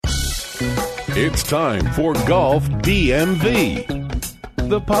It's time for Golf DMV,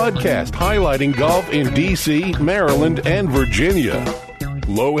 the podcast highlighting golf in D.C., Maryland, and Virginia.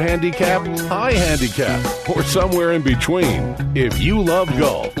 Low handicap, high handicap, or somewhere in between. If you love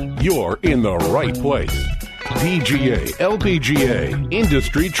golf, you're in the right place. PGA, LPGA,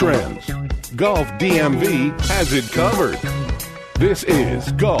 industry trends. Golf DMV has it covered. This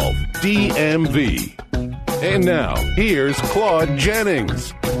is Golf DMV. And now, here's Claude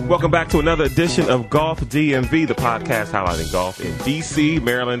Jennings. Welcome back to another edition of Golf DMV, the podcast highlighting golf in D.C.,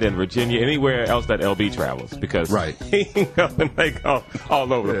 Maryland, and Virginia, anywhere else that LB travels. Because he can go and play golf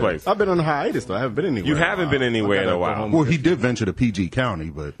all over the place. I've been on hiatus, though. I haven't been anywhere. You haven't been anywhere in a while. Well, he did venture to PG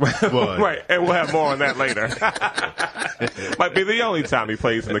County, but... Right, and we'll have more on that later. Might be the only time he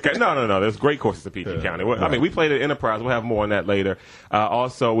plays in the county. No. There's great courses at PG County. I mean, we played at Enterprise. We'll have more on that later.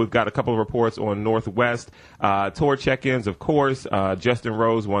 Also, we've got a couple of reports on Northwest. Tour check-ins, of course. Justin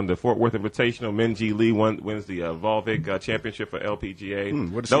Rose won the Fort Worth Invitational. Minjee Lee wins the Volvic Championship for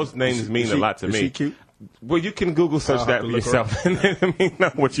LPGA. Those names mean a lot to me. Is she cute? Well, you can Google search that for yourself and let me know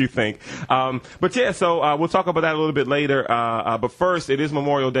what you think. But yeah, so we'll talk about that a little bit later. But first, it is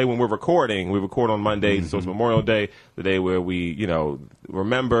Memorial Day when we're recording. We record on Mondays, so it's Memorial Day, the day where we,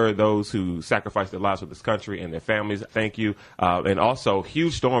 remember those who sacrificed their lives for this country and their families. Thank you. And also,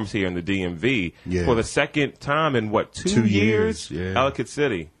 huge storms here in the DMV for the second time in, 2 years? Yeah. Ellicott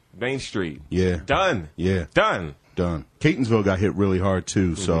City, Main Street. Yeah. Done. Yeah. Done. Catonsville got hit really hard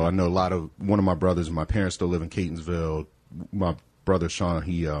too, so I know one of my brothers and my parents still live in Catonsville. My brother Sean,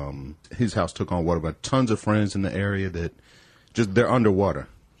 his house took on water, but tons of friends in the area that they're underwater.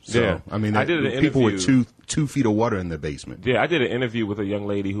 So I mean, people with 2 feet of water in their basement. Yeah, I did an interview with a young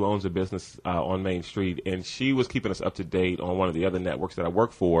lady who owns a business on Main Street, and she was keeping us up to date on one of the other networks that I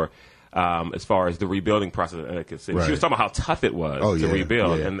work for. As far as the rebuilding process in Ellicott City. She was talking about how tough it was to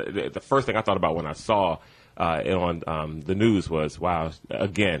rebuild. Yeah. And the first thing I thought about when I saw on the news was, wow,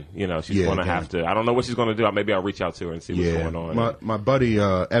 again, she's going to have to, I don't know what she's going to do. Maybe I'll reach out to her and see what's going on. My buddy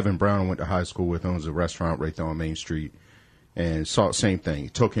Evan Brown went to high school with, owns a restaurant right there on Main Street, and saw the same thing.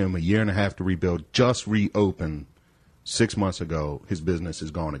 It took him a year and a half to rebuild, just reopened 6 months ago. His business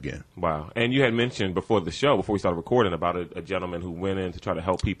is gone again. Wow. And you had mentioned before the show, before we started recording, about a gentleman who went in to try to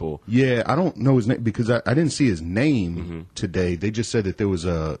help people. Yeah, I don't know his name because I didn't see his name today. They just said that there was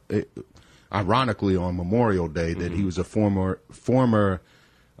ironically on Memorial Day, that he was a former member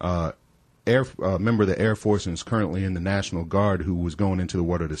of the Air Force and is currently in the National Guard, who was going into the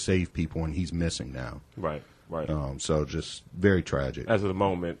water to save people, and he's missing now. Right. So just very tragic. As of the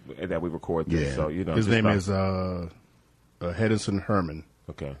moment that we record this. Yeah. So, his name is Henderson Herman.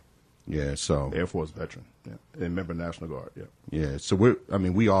 Okay. Yeah, so Air Force veteran. Yeah. And member of the National Guard. Yeah. Yeah. So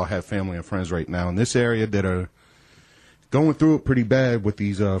we all have family and friends right now in this area that are going through it pretty bad with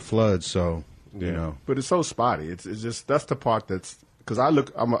these floods. So but it's so spotty. It's just that's the part that's because I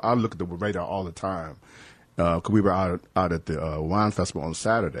look at the radar all the time. Because we were out at the wine festival on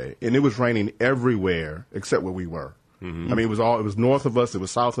Saturday, and it was raining everywhere except where we were. I mean, it was north of us, it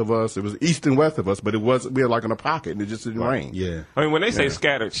was south of us, it was east and west of us, but we were like in a pocket, and it just didn't rain. Yeah. I mean, when they say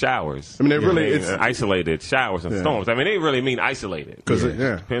scattered showers, I mean, it's isolated showers and storms. I mean, they really mean isolated. Because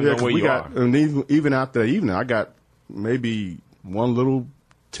depends on where you are. And even out the evening, I got maybe one little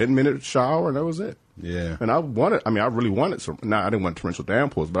 10-minute shower, and that was it. Yeah. And I really wanted some. I didn't want torrential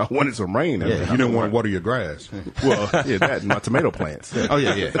downpours, but I wanted some rain. Yeah, you didn't want to water your grass. Well, that and my tomato plants. Yeah. Oh,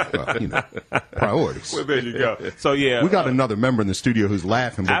 yeah. Well, priorities. Well, there you go. So, we got another member in the studio who's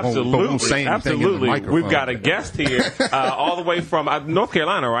laughing, but won't say anything in the microphone. We've got a guest here all the way from North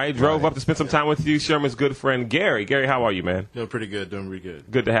Carolina, right? Drove up to spend some time with you. Sherman's good friend, Gary. Gary, how are you, man? Doing pretty good. Doing really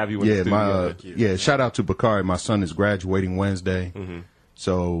good. Good to have you in the studio. Shout out to Bakari. My son is graduating Wednesday.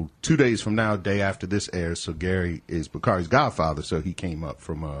 So 2 days from now, day after this airs, so Gary is Bakari's godfather, so he came up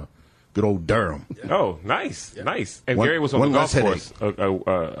from good old Durham. Oh, nice. And Gary was on the golf course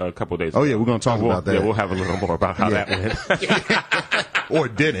a couple of days ago. Oh, yeah, we're going to talk about that. Yeah, we'll have a little more about how that went. Or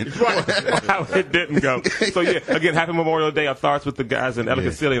it didn't. How it didn't go. So, again, happy Memorial Day. Our thoughts with the guys in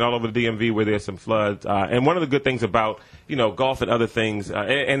Ellicott City and all over the DMV where there's some floods. And one of the good things about, golf and other things,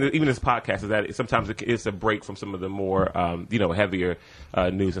 and even this podcast, is that sometimes it's a break from some of the more, heavier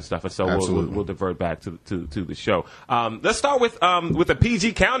news and stuff. And so we'll divert back to the show. Let's start with the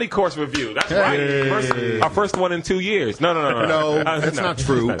PG County course review. That's right. Our first one in 2 years. No, that's not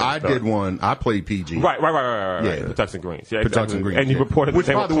true. I did one. I played PG. Right. Patuxent Greens. Yeah, Patuxent Greens. And you reported reported Which,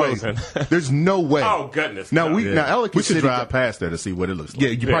 that they by were the way, closing. there's no way. Oh, goodness. Now no. now Ellicott We should City drive past there to see what it looks like. Yeah,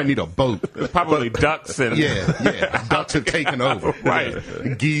 you probably need a boat. Probably ducks and Yeah. Ducks are taking over. Right.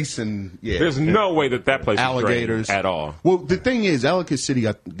 Geese and There's no way that place alligators is drained at all. Well, the thing is, Ellicott City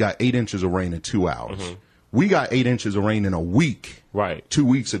got 8 inches of rain in 2 hours. We got 8 inches of rain in a week. Right. 2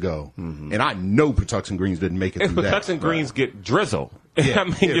 weeks ago. And I know Patuxent Greens didn't make it through that. Patuxent Greens get drizzle. Yeah. I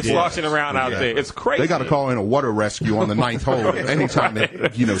mean, you're sloshing around out there. It's crazy. They got to call in a water rescue on the 9th hole anytime it,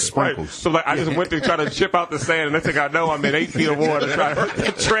 sprinkles. Right. So like, I just went to try to chip out the sand, and next thing I know, I'm in 8 feet of water,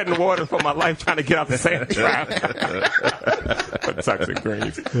 treading water for my life, trying to get out the sand trap. Patuxent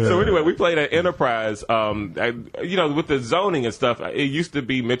Greens. So anyway, we played at Enterprise. With the zoning and stuff, it used to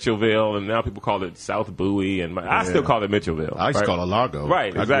be Mitchellville, and now people call it South Bowie, and I still call it Mitchellville. I used to call it Largo.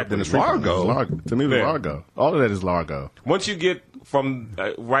 Right, exactly. Largo? To me, it was Largo. All of that is Largo. Once you get from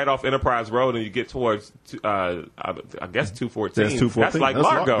right off Enterprise Road and you get towards, I guess 214. That's 214. That's like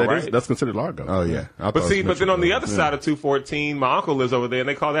Largo, right? That's considered Largo. Oh yeah. But then on the other side of 214, my uncle lives over there, and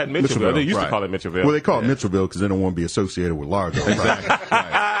they call that Mitchellville. They used to call it Mitchellville. Well, they call it Mitchellville because they don't want to be associated with Largo.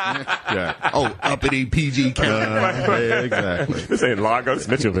 Oh, uppity PG County. Yeah, exactly. This ain't Largo, it's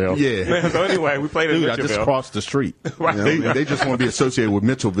Mitchellville. Yeah. So anyway, we played at Dude, Mitchellville. I just crossed the street. Right. They just want to be associated with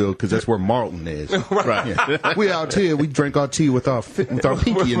Mitchellville because that's where Marlton is. Right. Yeah. We out here. We drink our tea with our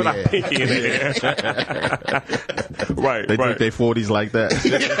pinky in With our the air. pinky in the air. Right. They drink their 40s like that.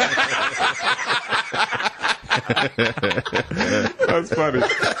 That's funny.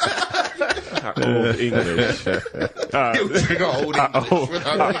 Old English. Old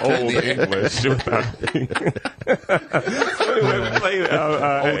English. So anyway, we played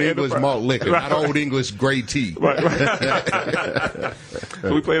Old English malt liquor, not Old English gray tea. Right.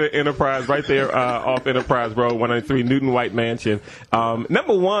 So we played at Enterprise right there off Enterprise Road, 193 Newton White Mansion.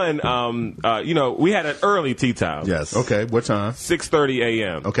 Number one, we had an early tea time. Yes. Okay, what time? 6:30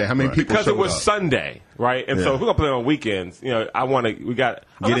 a.m. Okay, how many people Because it showed was up? Sunday, right? And so if we're gonna play on weekends, we got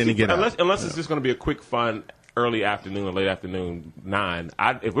Get in and get out. Unless it's just gonna be a quick, fun early afternoon or late afternoon 9.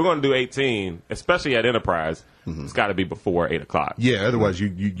 If we're gonna do 18, especially at Enterprise, it's got to be before 8 o'clock. Yeah, otherwise you're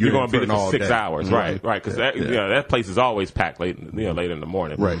going to be there all for 6 day. hours, right? Because that place is always packed late in the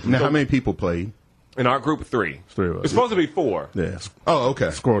morning. Right. Now, how many people played? In our group, 3. Three of us. It's supposed to be 4. Yeah. Oh,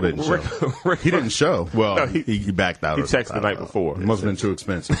 okay. Squirrel didn't show. He didn't show. Well, No, he backed out. He texted the night before. It must have been too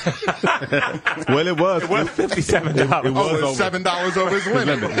expensive. Well, it was. It was $57. It was $7 over his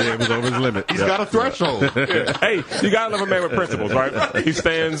limit. Yeah, it was over his limit. He's got a threshold. Hey, you got to love a man with principles, right? He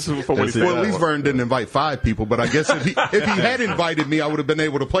stands for what he That's it. stands Well, at least for. Vern didn't invite 5 people, but I guess if he had invited me, I would have been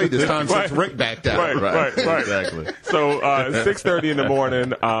able to play this time Right. since Rick backed out. Right. Exactly. So 6:30 in the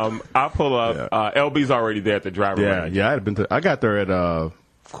morning, I pull up. LB's already there at the driver range. Yeah. I got there at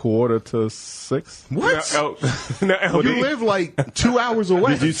 5:45. What? Now, LB, You live like 2 hours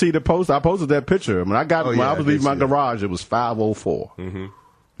away. Did you see the post? I posted that picture. When I yeah, was I leaving did my see that. garage, it was 5:04.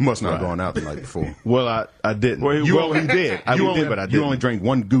 Must not have gone out the night before. Well, I didn't. Well, he did. You We only, did, but I didn't. you only drank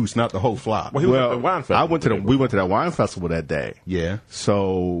one goose, not the whole flock. Well, he was at the wine festival. we went to that wine festival that day. Yeah.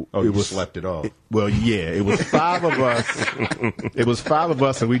 So You slept it off. it was 5 of us. It was 5 of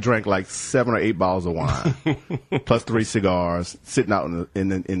us, and we drank like 7 or 8 bottles of wine, plus 3 cigars, sitting out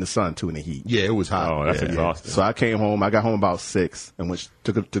in the sun too in the heat. Yeah, it was hot. Oh, that's Yeah. exhausting. So I came home. I got home about 6 and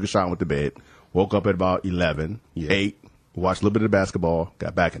took a shower, went to bed. Woke up at about 11, 8. Watched a little bit of basketball.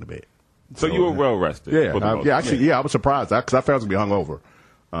 Got back in the bed. So you were well rested. Yeah, for the most part. I was surprised because I felt I was gonna be hungover,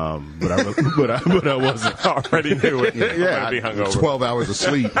 but I wasn't. I already knew it. Yeah, I'd be hungover. 12 hours of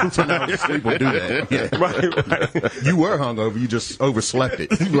sleep. 10 hours of sleep will do that. Yeah. Right. You were hungover. You just overslept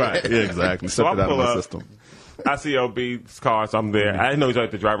it. Right, yeah, exactly. So Sucked I it out of pull my up. system. I see LB's car, so I'm there. I didn't know he was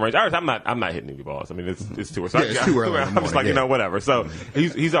at the driving range. I'm not hitting any balls. I mean, it's too early. So Yeah, it's too early in the I'm just like, morning, yeah. whatever. So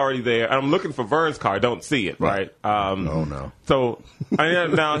he's already there. And I'm looking for Vern's car. Don't see it, right? Oh, no. So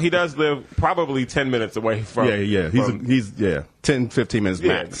now he does live probably 10 minutes away from. Yeah. He's 10, 15 minutes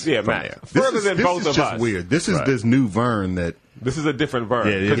max. Yeah, from max. there. Further than both This of is just us. weird. This is this new Vern that. This is a different Vern.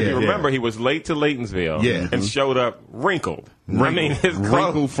 Yeah, Because you yeah. remember, he was late to Laytonsville Yeah. and showed up wrinkled. I mean, his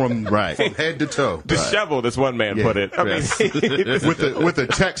wrinkled clothes from head to toe. disheveled, as one man put it. I mean, With a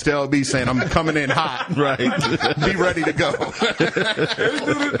text to LB saying, I'm coming in hot. Right. Be ready to go. the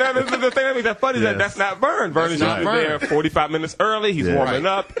thing that makes that funny is that that's not Vern. Vern is not usually Vern. there 45 minutes early. He's Yeah. warming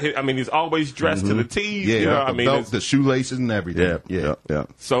up. I mean, he's always dressed to the T. Yeah, You know, the I mean, belt, it's- the shoelaces and everything. Yeah.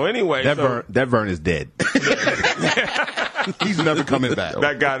 so anyway, That Vern is dead. He's never coming back.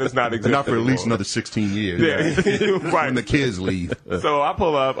 That guy does not exist. Not for at least another 16 years. Yeah, right. When the kids leave. So I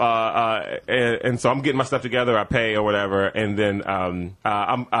pull up, and so I'm getting my stuff together. I pay or whatever, and then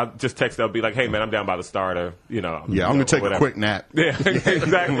I just text LB like, "Hey man, I'm down by the starter." You know. Yeah, I'm gonna take a quick nap. Yeah,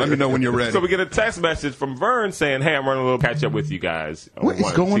 exactly. Let me know when you're ready. So we get a text message from Vern saying, "Hey, I'm running a little catch up with you guys." What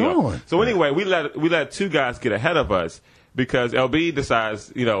is going on? So anyway, we let two guys get ahead of us. Because LB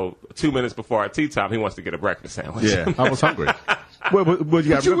decides, 2 minutes before our tea time, he wants to get a breakfast sandwich. Yeah, I was hungry. Well, but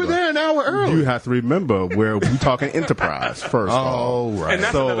you were there an hour early. You have to remember where we talking enterprise first. Oh, right. And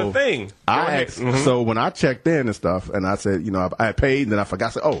that's another thing. So when I checked in and stuff, and I said, I paid, and then I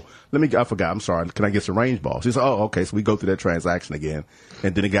forgot. I said, I forgot. I'm sorry. Can I get some range balls? He said, oh, okay. So we go through that transaction again,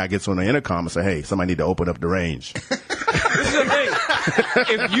 and then the guy gets on the intercom and say, hey, somebody need to open up the range. This is the thing.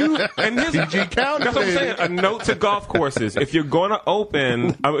 If you that's what I'm saying. A note to golf courses: if you're going to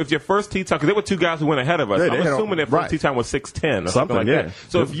open, if your first tee time, because there were two guys who went ahead of us. Yeah, I'm assuming their first tee time was 6:10 or something like that.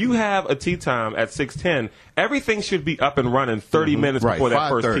 So if you have a tee time at 6:10, everything should be up and running 30 minutes before that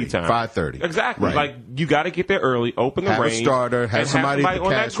first tee time. 5:30. Exactly. Right. Like you got to get there early, open the range, have a starter, have somebody at the on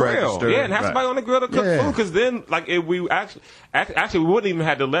that cash grill. register. Yeah, and have somebody on the grill to cook food. Because then, like, if we actually we wouldn't even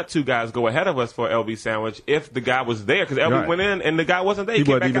have to let two guys go ahead of us for LB sandwich if the guy was there. Because LB went in and the guy wasn't there. He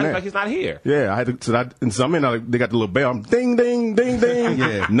came back out like he's not here. Yeah, I had to. They got the little bell. I'm ding, ding, ding, ding.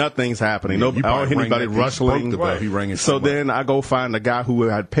 Yeah, nothing's happening. Yeah, I don't hear anybody rustling. He rang it so then I go find the guy who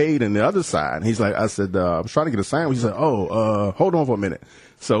had paid in the other side. And he's like, I said, I was trying to get a sandwich. He said, hold on for a minute.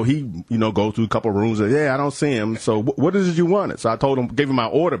 So he, goes through a couple of rooms. And, I don't see him. So what is it you wanted? So I told him, gave him my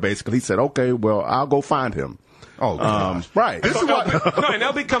order basically. He said, okay, well, I'll go find him. Oh, gosh. Right. This is what. No, and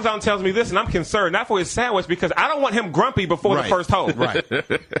LB comes out and tells me this, and I'm concerned not for his sandwich because I don't want him grumpy before the first hole. Right.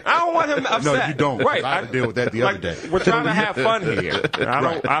 I don't want him upset. No, you don't. Right. I had to deal with that the other day. We're trying to have fun here.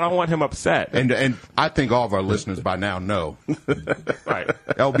 I don't want him upset. And I think all of our listeners by now know. Right.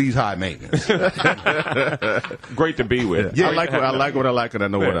 LB's high maintenance. Great to be with. Yeah, I like what I like, and I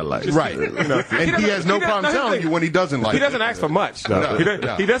know what I like. Right. And he has no problem telling you when he doesn't like it. He doesn't ask for much. Though.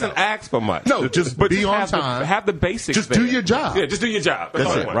 He doesn't ask for much. No, just be on time. Have the basics. Just do your job. Yeah, just do your job.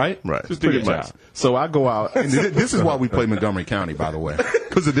 That's it, right? Right. Just do your job. So I go out. And this is why we play Montgomery County, by the way,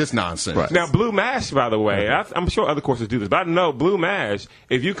 because of this nonsense. Right. Now, Blue Mash, by the way, I'm sure other courses do this, but I know Blue Mash.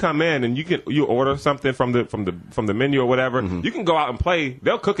 If you come in and you order something from the menu or whatever, you can go out and play.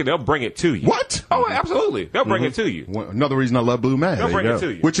 They'll cook it. They'll bring it to you. What? Oh, absolutely. They'll bring it to you. Another reason I love Blue Mash. They'll bring it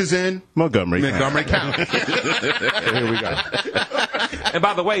to you. Which is in Montgomery County. Here we go. And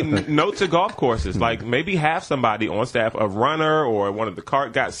by the way, note to golf courses, like maybe have somebody on staff, a runner or one of the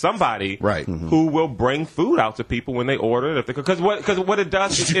cart guys, somebody who will bring food out to people when they order it. Because what it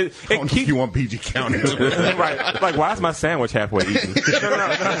does is it keeps you want PG County. Right. Like, why is my sandwich halfway eaten?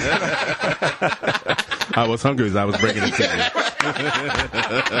 No. I was hungry as I was bringing it to you.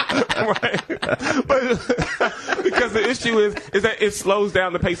 Right. But because the issue is that it slows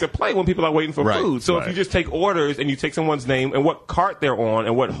down the pace of play when people are waiting for food. So if you just take orders and you take someone's name and what cart they're on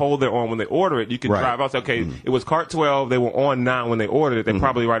and what hole they're on when they order it, you can drive out. Say, okay, it was cart 12. They were on 9 when they ordered it. They're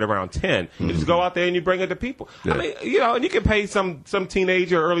probably right around 10. You just go out there and you bring it to people. Yeah. I mean, and you can pay some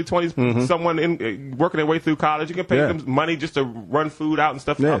teenager, early 20s, someone working their way through college. You can pay them money just to run food out and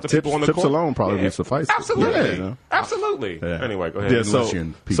stuff out to people on the court. Tips alone probably would suffice. Absolutely. Absolutely. Yeah. Anyway, go ahead. Yeah,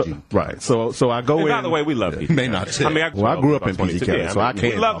 so I go in. By the way, we love PG. May not tip. I grew up in PG County, so I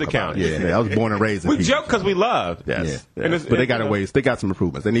can't. We love the county. Yeah, I was born and raised in PG. PG. We joke because we love. Yes. But they got they got some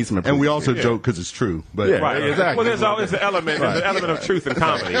improvements. They need some improvements. And we also joke because it's true. But exactly. Well, there's always the element of truth in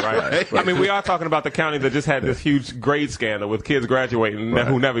comedy, right? I mean, we are talking about the county that just had this huge grade scandal with kids graduating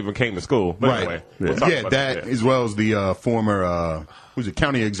who never even came to school. But anyway, that as well as the former who's a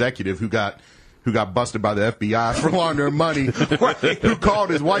county executive who got busted by the FBI for laundering money, who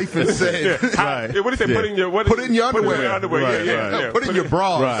called his wife and said, what did he say? Put it in your underwear. Put it in your underwear. Put it in your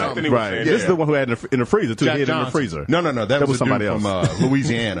bra. Right. This is the one who had in the freezer, too. He had it in the freezer. No. That was somebody else from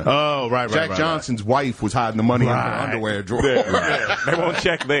Louisiana. Oh, right. Jack Johnson's wife was hiding the money in her underwear drawer. They won't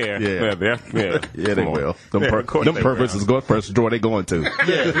check there. Yeah, they will. Them perverts is going first drawer they going to.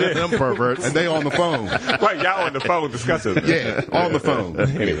 Them perverts. And they on the phone. Right, y'all on the phone discussing. Yeah, on the phone.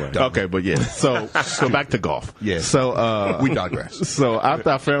 Anyway. Okay, but So back to golf. Yeah. So we digress. So after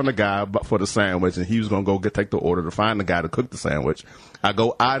I found the guy for the sandwich, and he was going to take the order to find the guy to cook the sandwich, I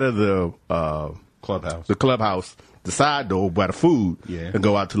go out of the clubhouse, the side door by the food, and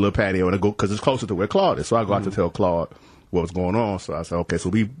go out to the little patio and I go because it's closer to where Claude is. So I go out to tell Claude what was going on. So I said, okay. So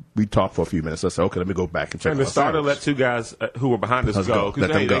we talked for a few minutes. I said, okay, let me go back and check. And the starter let two guys who were behind us go.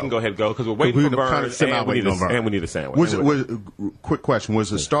 They can go ahead and go because we're waiting for Vern and we need a sandwich. Quick question: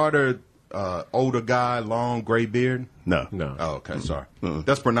 was the starter older guy, long gray beard? No. Oh, okay, sorry.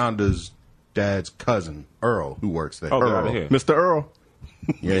 That's Fernanda's dad's cousin, Earl, who works there. Oh, get Earl. out of here. Mr. Earl.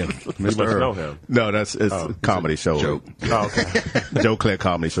 Yeah, You Mr. must Earl. know him. No, it's a comedy show. joke. Oh, okay. Joe Claire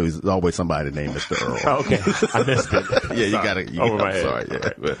comedy show. He's always somebody named Mr. Earl. Oh, okay. I missed it. Yeah, you got to. Over my I'm head. sorry. Yeah,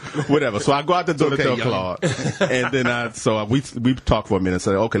 but whatever. So I go out the door to tell Claude, and then we talked for a minute. And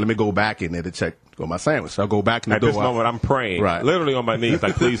said, okay, let me go back in there to check on my sandwich. So I go back in the At door. this moment, I'm praying, literally on my knees,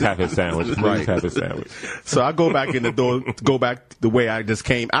 like, please have his sandwich. Please have his sandwich. So I go back in the door, go back the way I just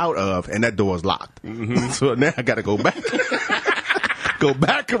came out of, and that door is locked. So now I got to go back. Go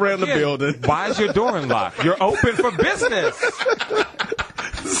back around the building. Why is your door unlocked? You're open for business.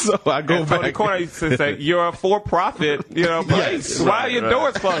 So I go back. The corner used to say, you're a for-profit, place. Why are your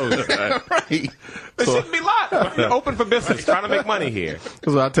doors closed? Right. They shouldn't be locked. You're open for business, trying to make money here.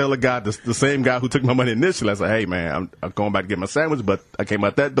 So I tell the guy, the same guy who took my money initially, I said, hey, man, I'm going back to get my sandwich, but I came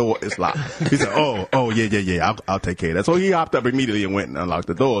out that door, it's locked. He said, yeah, I'll take care of that. So he hopped up immediately and went and unlocked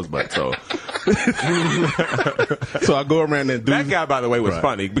the doors, but so. So I go around and do. That guy, by the way, was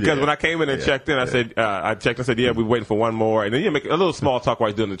funny because when I came in and checked in, I said, yeah, we're waiting for one more. And then you make a little small talk while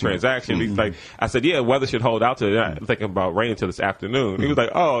he's doing the transaction. He's like, I said, yeah, weather should hold out to I'm thinking about rain until this afternoon. He was like,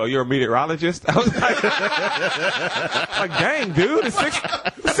 oh, you're a meteorologist? I was like, dang, dude, it's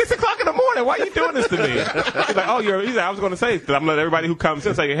 6 o'clock in the morning. Why are you doing this to me? He's like, he's like, I was going to say, I'm going to let everybody who comes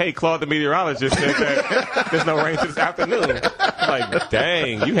in say, hey, Claude the meteorologist said that there's no rain till this afternoon. I'm like,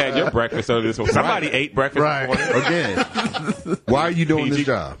 dang, you had your breakfast earlier this morning. Somebody ate breakfast this morning. Again, why are you doing this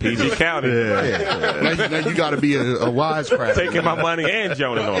job? PG County. Yeah. Now you got to be a wisecrack. Taking my money and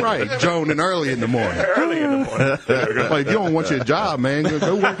joning on it. Right, joning early in the morning. Like, if you don't want your job, man,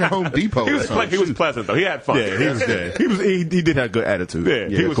 go work at Home Depot. He was pleasant, though. He had fun. Yeah, he was good. He did have a good attitude. Yeah,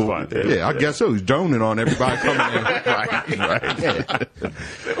 he was cool. fun. Yeah, I guess so. He was droning on everybody coming in. Right.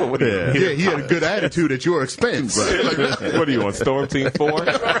 Yeah, he had a good attitude at your expense. What are you on, Storm Team 4?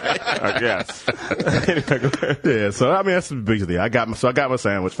 I guess. Yeah, so I mean that's the big deal. I got my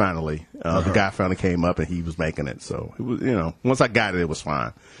sandwich finally. The guy finally came up and he was making it. So it was, once I got it, it was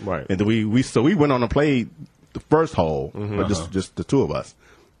fine. Right. And then we went on and played the first hole, but just the two of us.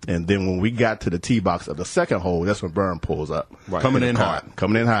 And then when we got to the tee box of the second hole, that's when Vern pulls up. Right. Coming in hot.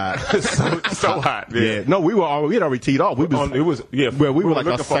 so hot. Yeah. No, we had already teed off. We were like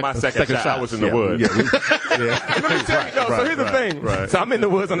looking for my second shot. I was in the woods. Yeah. Let me tell you, so here's the thing. Right. So I'm in the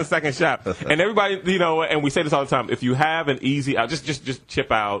woods on the second shot. And everybody, and we say this all the time, if you have an easy out, just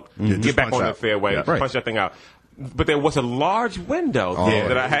chip out, get back on the fairway, punch that thing out. But there was a large window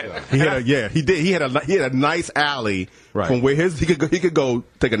that I had. He had a nice alley from where he could go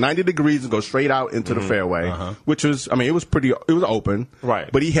take a 90 degrees and go straight out into the fairway, which was it was open, right?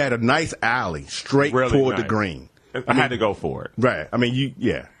 But he had a nice alley straight toward the green. I had to go for it, right? I mean,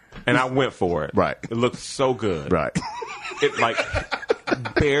 and I went for it, right? It looked so good, right?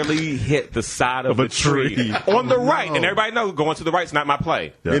 It barely hit the side of a tree on the right, and everybody knows going to the right's not my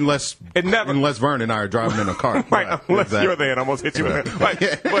play. Yeah. Unless Vern and I are driving in a car, right? Unless you're there and almost hit you. Right.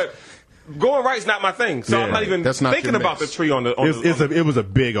 But going right's not my thing, so I'm not even thinking about the tree on the. It was a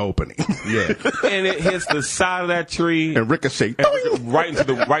big opening, and it hits the side of that tree and ricocheted right into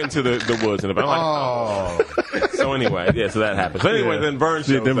the woods. And so anyway, so that happens. So anyway, then Vern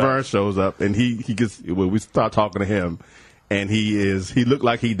shows up, and he gets. We start talking to him. And he looked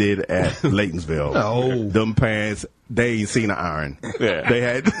like he did at Laytonsville. Oh. Them pants, they ain't seen an iron. Yeah. They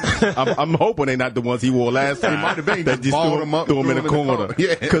had, I'm hoping they're not the ones he wore last time. It might have been. That just balled them up, threw them in the corner.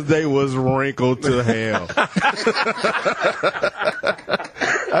 Yeah. Because they was wrinkled to hell.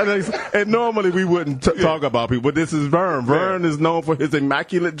 And normally we wouldn't talk about people, but this is Vern. Vern is known for his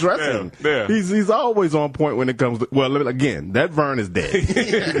immaculate dressing. Yeah. He's always on point when it comes to, again, that Vern is dead.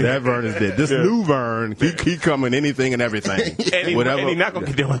 That Vern is dead. This new Vern, he come in anything and everything. And he's not going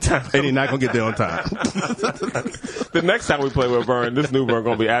to get there on time. And he's not going to get there on time. The next time we play with Vern, this new Vern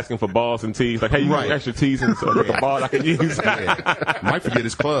going to be asking for balls and tees. Like, hey, you need extra tees and so a ball I can use. Might forget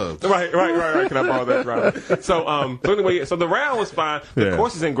his clubs. Right. Can I borrow that round? So anyway, so the round was fine. The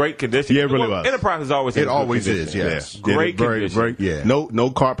course is in great condition. Yeah, it really was. Enterprise is always in good condition. Is, yes. Yeah. Great condition. Yeah. No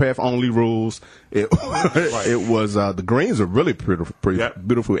cart path only rules. It was the greens are really pretty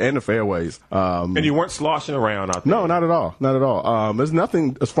beautiful, and the fairways. And you weren't sloshing around out there. No, not at all. There's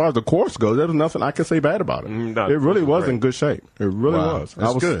nothing as far as the course goes. There was nothing I can say bad about it. It really was in good shape. It really was.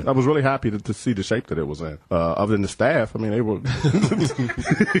 That's good. I was really happy to see the shape that it was in. Other than the staff, I mean, they were.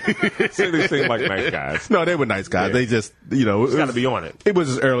 They seemed like nice guys. No, they were nice guys. Yeah. They just, it's got to be on it. It was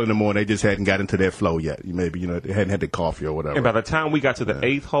just early in the morning. They just hadn't got into their flow yet. Maybe they hadn't had the coffee or whatever. And by the time we got to the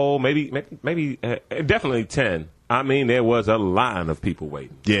eighth hole, maybe definitely 10. I mean, there was a line of people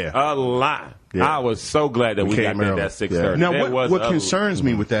waiting. Yeah. A line. Yeah. I was so glad that we got there at 6:30. Yeah. Now, what concerns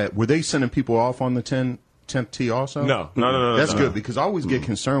me with that, were they sending people off on the 10th tee also? No. That's good, because I always get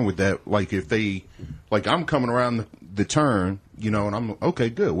concerned with that. Like, if they, like, I'm coming around the turn, and I'm, okay,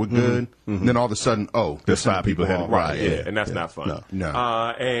 good, we're good. And then all of a sudden, there's 5 people ahead. Right, yeah. And that's not fun.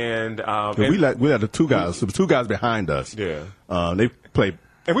 No. We let the 2 guys, there was 2 guys behind us. Yeah. They played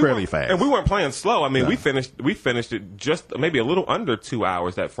fairly fast. And we weren't playing slow. I mean, we finished it just maybe a little under 2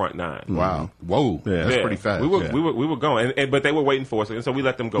 hours, that front 9. Wow. Whoa. Yeah, that's pretty fast. We were going, but they were waiting for us, and so we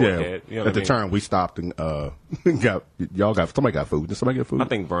let them go ahead. You know at the turn, we stopped and somebody got food. Did somebody get food? I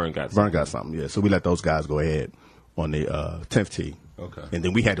think Vern got something. Yeah. So we let those guys go ahead on the 10th tee. Okay. And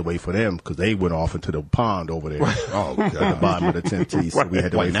then we had to wait for them because they went off into the pond over there. At the bottom of the 10th tee. So we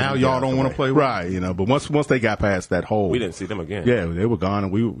had to wait. Now y'all don't want to play right? But once they got past that hole, we didn't see them again. Yeah, they were gone,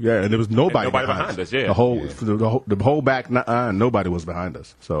 and and there was nobody behind us. Yeah, the whole back nine, nobody was behind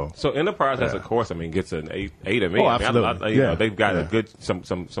us. So Enterprise as a course, I mean, gets an 8 of me. Oh, absolutely. They've got a good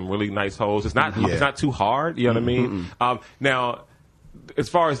some really nice holes. It's not too hard. You know what I mean? Now, as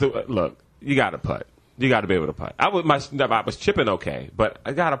far as look, you got to putt. You got to be able to putt. I was chipping okay, but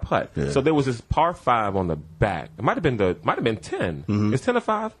I got to putt. Yeah. So there was this par 5 on the back. It might have been 10. Mm-hmm. Is 10 a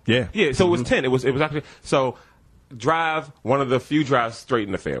 5? Yeah. Yeah. So it was 10. It was actually so drive, one of the few drives straight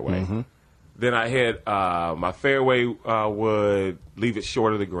in the fairway. Mm-hmm. Then I hit my fairway would leave it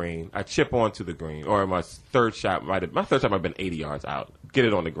short of the green. I chip onto the green, or my third shot might have been 80 yards out. Get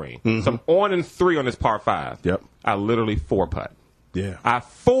it on the green. Mm-hmm. So I'm on and 3 on this par 5. Yep. I literally 4 putt. Yeah. I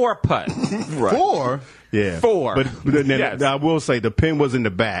 4 putt. Right. 4? Yeah. 4. But then I will say the pin was in the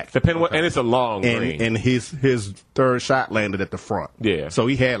back. The pin was, and it's a long green. And his third shot landed at the front. Yeah. So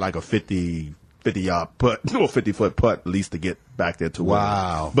he had like a 50-yard putt, or 50-foot putt at least to get back there to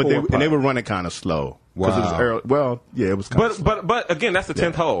wow. But they were running kind of slow. Wow. It was early. Well, yeah, it was kind of slow. But again, that's the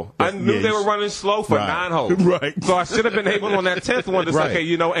 10th hole. I knew they were running slow for 9 holes. Right. So I should have been able on that 10th one to say,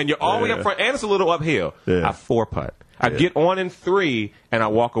 okay, and you're all the way up front, and it's a little uphill. Yeah. I 4 putt. I get on in 3, and I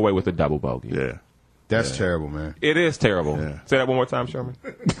walk away with a double bogey. Yeah. That's terrible, man. It is terrible. Yeah. Say that one more time, Sherman.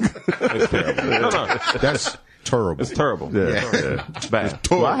 It's terrible. No. That's terrible. It's terrible. Yeah. It's bad.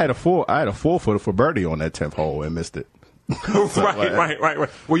 Well, I had a 4-footer for birdie on that 10th hole and missed it. Right.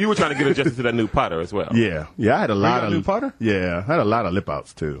 Well, you were trying to get adjusted to that new putter as well. Yeah. I had a lot of new putter. Yeah, I had a lot of lip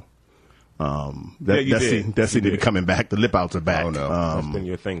outs too. That seemed to be coming back. The lip outs are back. Oh no, that's been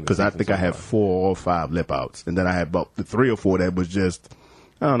your thing. Because I think I had 4 or 5 lip outs, and then I had about 3 or 4 that was just,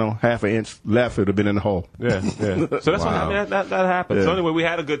 I don't know, half an inch left. It would have been in the hole. Yeah. So that's what happened. That happened. Yeah. So anyway, we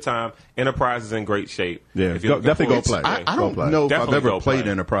had a good time. Enterprise is in great shape. Yeah, definitely go play. I don't know if Definitely I've ever played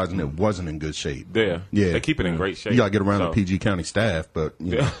Enterprise and it wasn't in good shape. Yeah. They keep it in great shape. You got to get around the PG County staff, but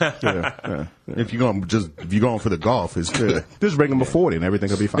if you're going for the golf, it's good. Just bring them a 40 and everything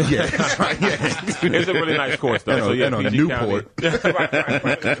will be fine. Yeah, that's right. Yeah. It's a really nice course, though. And on the Newport.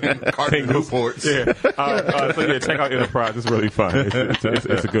 Carting Newports. So check out Enterprise. It's really fun.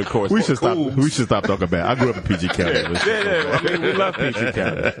 It's a good course. We should stop talking about it. I grew up in PG County. I mean, we love PG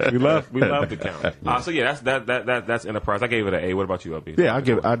County. We love the county. So that's Enterprise. I gave it an A. What about you, LB? Yeah, I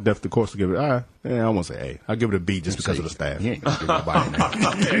definitely, of course, give it. I won't say A. I give it a B just because of the staff. He ain't gonna give nobody an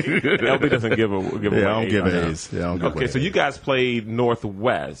A. LB doesn't give a. I don't give A's. Okay, so you guys played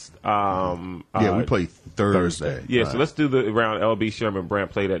Northwest. We played Thursday. Yeah, so let's do the round. LB, Sherman,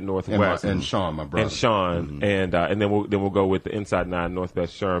 Brant played at Northwest, and Sean, my brother, and then we'll go with the inside 9,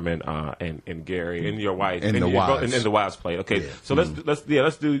 Northwest, Sherman, and Gary, and your wife, and the wives, and the wives played. Okay, so let's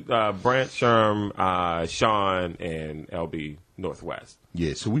do Brant, Sherm, Sean, and LB Northwest.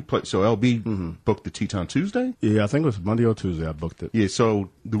 Yeah, so we played. So LB booked the Teton Tuesday. Yeah, I think it was Monday or Tuesday. I booked it. Yeah, so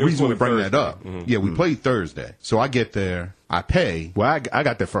the reason we bring that up, we played Thursday. So I get there, I pay. Well, I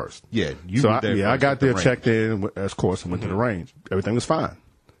got there first. Yeah, I got there, checked in, of course, and went to the range. Everything was fine.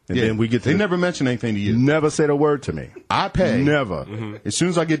 And then we get to they never mentioned anything to you. Never said a word to me. I pay. Never. As soon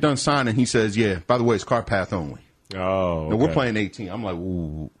as I get done signing, he says, "Yeah, by the way, it's car path only." Oh, okay. We're playing 18. I'm like,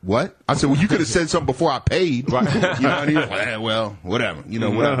 ooh, what? I said, well, you could have said something before I paid. Right. You know, and he was like, well, whatever. You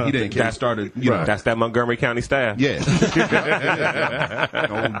know, whatever. He didn't care. He started, you know. That's that Montgomery County staff. Yeah.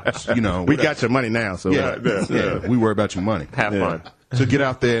 We got your money now, so we worry about your money. Have fun. So get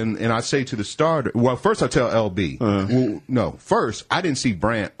out there, and I say to the starter, well, first I tell LB. Well, no, first, I didn't see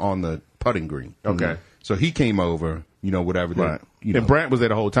Brant on the putting green. Okay. So he came over, whatever. Right. And Brant was there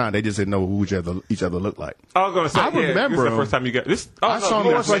the whole time. They just didn't know who each other looked like. I was going to say, I remember this is the first time you got this. I saw him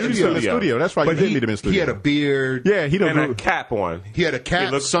in the studio. That's right. You didn't meet him in the studio. He had a beard. Yeah, and a cap on. He had a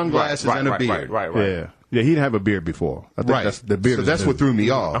cap, sunglasses, and a beard. Right. Yeah. Yeah, he didn't have a beard before. I think that's the beard. So that's what threw me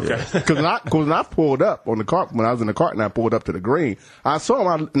off. Okay. Because when I pulled up on the cart, when I was in the cart and I pulled up to the green, I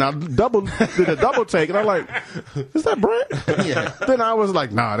saw him and I did a double take, and I'm like, is that Brent? Yeah. Then I was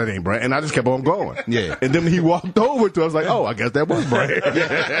like, nah, that ain't Brent. And I just kept on going. Yeah. And then he walked over to us, I was like, oh, I guess that was Brent.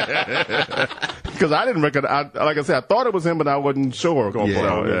 Because I didn't recognize, like I said, I thought it was him, but I wasn't sure.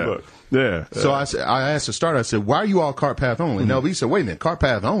 Yeah. So I asked the starter, I said, why are you all cart path only? No, he said, wait a minute, cart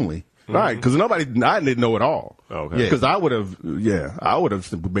path only? Right, because I didn't know it all. Okay. Because I would have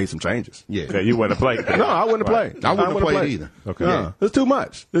made some changes. Yeah. You wouldn't have played. No, I wouldn't have played. I wouldn't have played either. Okay. No, it's too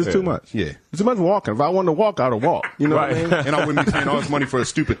much. It's too much. Yeah. It's too much walking. If I wanted to walk, I'd have walked. You know what I mean? And I wouldn't be paying all this money for a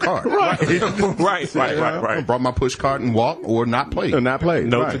stupid cart. Right. I brought my push cart and walk or not play. And not play.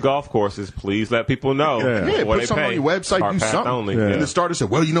 Note right. to golf courses, please let people know. Yeah, what put they something pay. on your website, Cart do path something. Only. Yeah. And the starter said,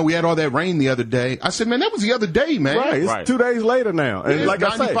 well, we had all that rain the other day. I said, man, that was the other day, man. Right. It's 2 days later now. And It's like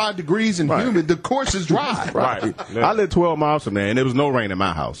 95 I say, degrees and humid. The course is dry. Right. Yeah. I live 12 miles from there, and there was no rain in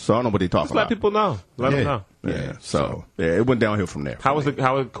my house, so I don't know what they're talking Just let about. people know. Let them know. Yeah. So it went downhill from there. How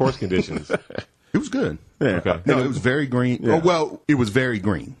were course conditions? It was good. Yeah. Okay. No, it was very green. Yeah. Oh, well, it was very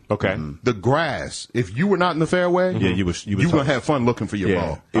green. Okay. The grass, if you were not in the fairway, you was going to have fun looking for your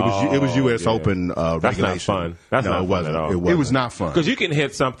ball. It was U.S. yeah. Open That's regulation. not fun. That's no, not it fun wasn't. at all. It wasn't. It was not fun. Because you can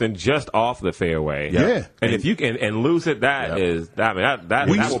hit something just off the fairway. Yeah. And if you can and lose it, that is that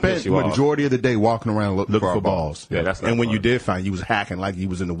We will spent piss you the off. majority of the day walking around looking Looking for for balls. Yeah, that's not and when fun. you did find, you was hacking like you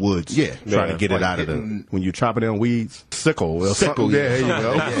was in the woods. Yeah. Trying to get it Like out of getting- when you chopping down weeds. Sickle. Or Sickle, something. yeah. There you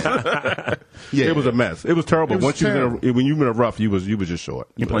go. Yeah. It was a mess. It was terrible. It was Once terrible. when you were in a rough, you was just short.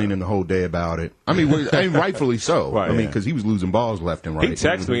 complaining the whole day about it. I mean, and rightfully so. Right, I mean, yeah. because he was losing balls left and right. He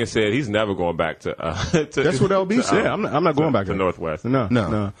texted me and said he's never going back to That's what LB said. Yeah, I'm not going back to there. Northwest. No.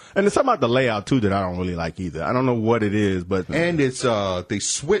 No. And there's something about the layout too that I don't really like either. I don't know what it is, but And it's they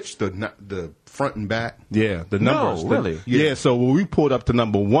switched the front and back. yeah, the numbers. really? Yeah. So when we pulled up to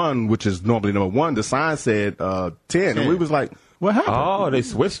number 1, which is normally number 1, the sign said 10, and we was like, what happened? Oh, they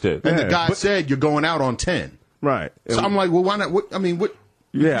switched it. And Yeah, the guy said you're going out on 10. Right. So I'm like, well, why not? What Yeah,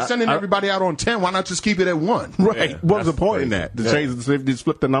 you're sending everybody out on 10. Why not just keep it at 1? Right. Yeah, What was the that's point in crazy. that? To change, to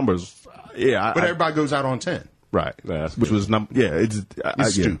split the numbers. Yeah. But everybody goes out on 10. Right. Yeah, that's Which was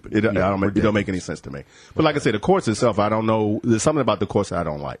it's stupid. It Yeah, don't make any sense to me. But like I said, the course itself, I don't know. There's something about the course that I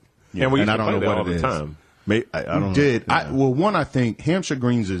don't like. And we used I to don't play know there what all it the is. time. I don't know. Did Yeah. I think Hampshire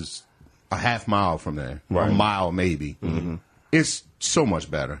Greens is a half mile from there, or a mile maybe. Mm-hmm. It's so much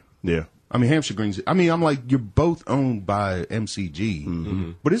better. Yeah. I mean, Hampshire Greens. I mean, I'm like, you're both owned by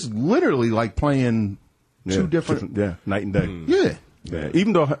MCG, but it's literally like playing two different. night and day. Yeah, Yeah.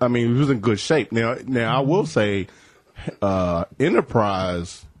 Even though he was in good shape. Now I will say,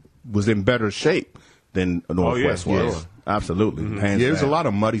 Enterprise was in better shape than Northwest yeah, was. sure. Absolutely. Hands yeah. There's a down. lot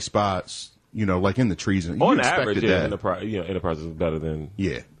of muddy spots. Like in the trees. You On expected average, that. Enterprise is better than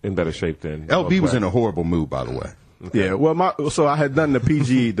in better shape than LB was Northwest. in a horrible mood, by the way. Yeah, well, so I had done the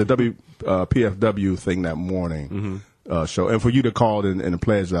PFW thing that morning show, and for you to call in and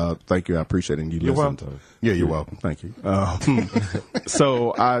pledge, thank you, I appreciate it. And you You're listened. welcome. Yeah, you're welcome. Thank you.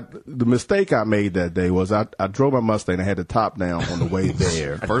 So the mistake I made that day was I drove my Mustang. I had the top down on the way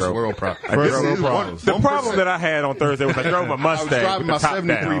there. First world problem. The problem that I had on Thursday was I drove my I was Mustang driving with my the top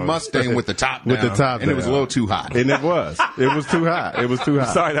 73 down. Mustang with the top down. With the top and it was a down. little too hot. And it was too hot. It was too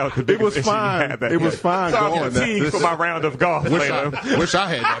hot. Sorry, that was the It was biggest issue you fine. had that It was day. fine Sorry, going. I'm fatigued for my round of golf later. Wish I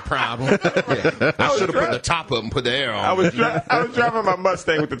had that problem. Yeah. I should have put the top up and put the air on. I was driving my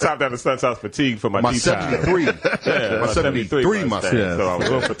Mustang with the top down the sun, so I was fatigued for my my tee time. 73. Yeah, my 73 Mustang. Yeah. So I was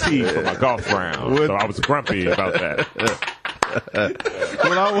a little fatigued for my golf round. So I was grumpy about that.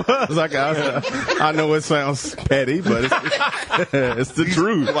 When I was like, I know it sounds petty, but it's the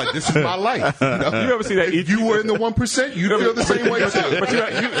truth. Like, this is my life. You ever see that? If you were in the 1%, you'd feel the same way too. But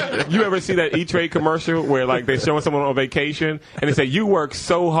you ever see that E-Trade commercial where like they're showing someone on vacation and they say you work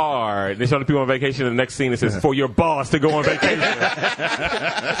so hard? They're showing the people on vacation, and the next scene it says for your boss to go on vacation.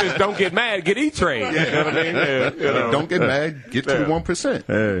 It says don't get mad, get E-Trade. You know what I mean? Yeah, Don't get mad. Get to the 1%.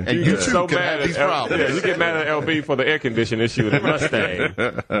 Hey. And you get too so can mad have these at problems. Yeah, you get mad at LB for the air conditioning issue in the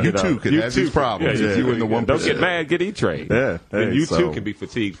Mustang. You too could have these problems if you were in the 1%. Don't get mad, get E-Trade. Yeah. And Hey, you so- too can be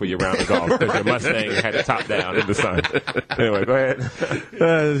fatigued for your round of golf because your Mustang had the top down in the sun. Anyway, go ahead.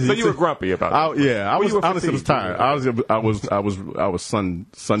 So you were grumpy about it. I was you were honestly was fatigued. tired. I was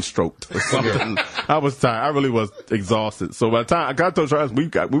sunstroked or something. I was tired. I really was exhausted. So by the time I got to Charles, we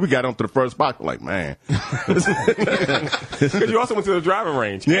got onto the first spot. I'm like, man. Because you also went to the driving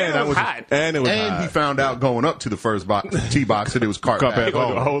range. Yeah, and that it was hot. And it was And hot. he found out going up to the first tee box and it was cart Cart back back A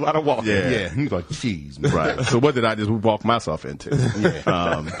home. whole lot of walking. Yeah. Yeah, he was like, "Jeez, man." Right. So what did I just walk myself into?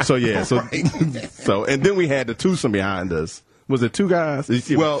 So and then we had the twosome behind us. Was it two guys?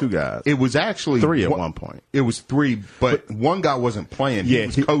 Well, two guys. it was actually three at one point. It was three, but one guy wasn't playing. He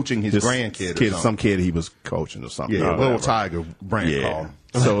was coaching his grandkid. Or some kid he was coaching or something. Yeah, Little Tiger, Brand called him.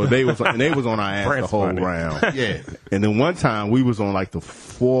 So they was on our ass the whole round. Yeah. And then one time we was on like the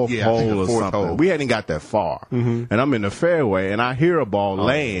fourth hole or something. Hole. We hadn't got that far. And I'm in the fairway and I hear a ball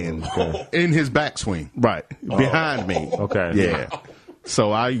land in his backswing. right behind me. Okay. Yeah.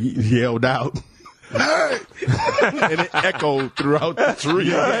 So I yelled out. Hey! And it echoed throughout the tree.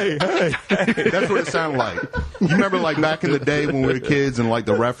 Hey, hey. That's what it sounded like. You remember like back in the day when we were kids and like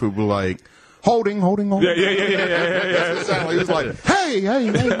the referee would be like, holding. Yeah. That's what it sounded like. He was like, hey.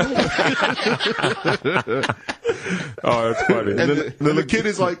 Oh, that's funny. And then the kid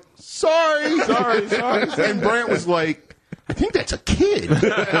is like, sorry. And Brant was like, I think that's a kid. 'Cause we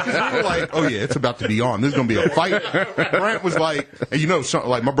were like, oh yeah, it's about to be on. There's going to be a fight. Brant was like, and you know, Sean,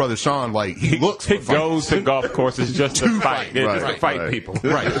 like my brother Sean, like he looks for He goes to golf courses just to fight. Just to fight people.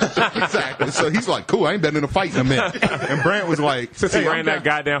 Right. Exactly. So he's like, cool, I ain't been in a fight in a minute. And Brant was like, Since he ran that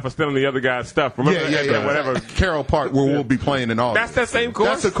guy down for stealing the other guy's stuff. Remember yeah. whatever. Carroll Park where we'll be playing in August. That's that same course?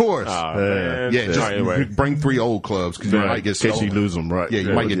 That's the course. Oh, man. Yeah, just Anyway. bring 3 old clubs because you might get In case stolen. you lose them, right? Yeah,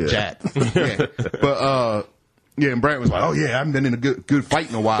 you might get jacked. Yeah. But yeah, and Brant was like, oh yeah, I haven't been in a good fight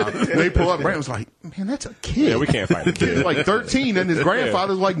in a while. And they pull up, and Brant was like, man, that's a kid. Yeah, we can't fight a kid. He's like 13 and his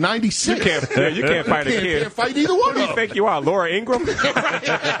grandfather's like 96. You can't fight a kid. You can't fight either one Who of do you them. think you are, Laura Ingram?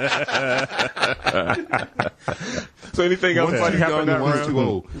 So anything else funny happened that One's too round?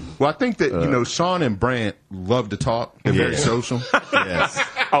 old. Well, I think that, Sean and Brant love to talk. They're very social. Yes.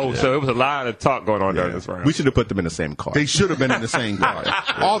 Oh, so it was a lot of talk going on during this round. We should have put them in the same car. They should have been in the same car.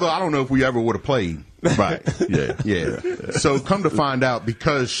 Although I don't know if we ever would have played. Right. Yeah. Yeah. So come to find out,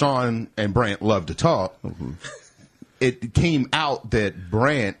 because Sean and Brant love to talk, it came out that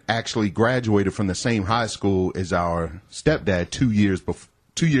Brant actually graduated from the same high school as our stepdad 2 years before.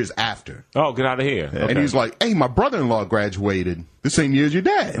 2 years after. Oh, get out of here. And he was like, hey, my brother-in-law graduated the same year as your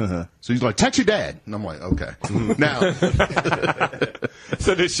dad. So he's like, text your dad. And I'm like, okay. Now,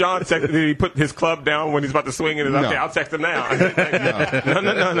 So did Sean did he put his club down when he's about to swing it? No. Okay, I'll text him now.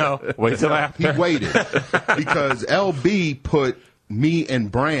 No. Wait till after. he waited because LB put me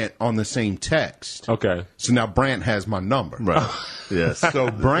and Brant on the same text. Okay. So now Brant has my number. Right. Yes. So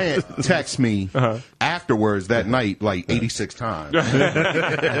Brant texts me afterwards that night like 86 times.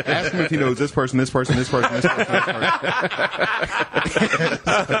 Ask him if he knows this person, this person, this person, this person, this person.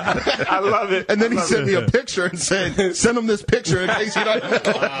 I love it. And then he sent me a picture and said, send him this picture in case you don't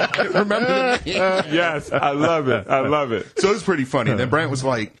remember the name. Yes, I love it. I love it. So it was pretty funny. Then Brant was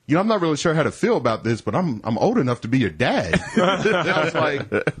like, I'm not really sure how to feel about this, but I'm old enough to be your dad. And I was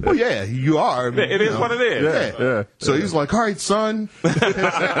like, well, yeah, you are. It is what it is. Yeah. So he was like, all right, son. Like,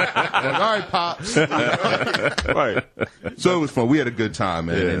 all right, Pops. Right. So it was fun. We had a good time,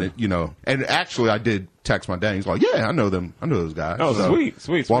 and it, and actually I did text my dad. He's like, yeah, I know them. I know those guys. Oh, So,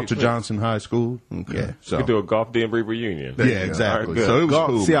 sweet. Walter Johnson High School. Okay. Yeah. So We could do a Golf DMV reunion. yeah, exactly. All right, good. So it was Golf,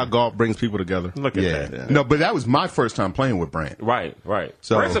 cool. see how golf brings people together. Look at Yeah. that. No, but that was my first time playing with Brant. Right.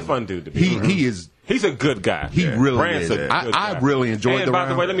 So Brant's a fun dude to be. He is. He's a good guy. He really Brant's is. a good guy. I really enjoyed and the by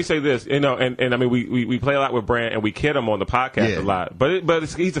round. the way, let me say this, and I mean we play a lot with Brant and we kid him on the podcast a lot, but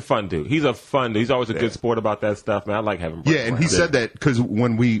he's a fun dude. He's a fun dude. He's always a good sport about that stuff, man. I like having Brant. Yeah, and he said that because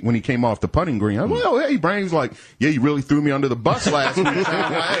when he came off the putting green, I was like, oh, hey, Brant. He's like, yeah, you really threw me under the bus last week.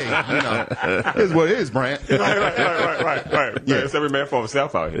 I'm like, hey, here's what it is, Brant. right. Yeah. Yeah, it's every man for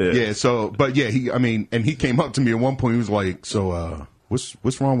himself out here. Yeah, so, but yeah, he came up to me at one point. He was like, so,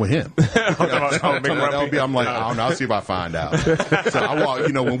 what's wrong with him? I'm like, I don't know. I'll see if I find out. So I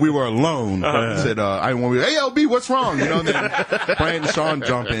walked, when we were alone, I said, I didn't want to be, hey, LB, what's wrong? And then Brant and Sean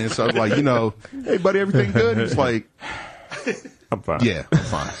jump in. So I was like, hey, buddy, everything good? He's like, I'm fine. yeah, I'm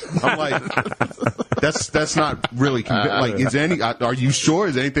fine. I'm like, that's not really like, is there are you sure?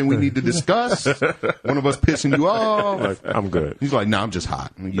 Is there anything we need to discuss? One of us pissing you off? Like, I'm good. He's like, no, I'm just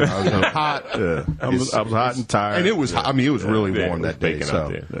hot. I was hot. I was hot and tired. And it was hot. I mean, it was really warm that day. baking So,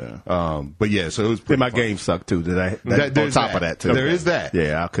 out there. but yeah, so it was Then pretty my fun. game sucked too. Did I? There's on top that. of that too. There is that.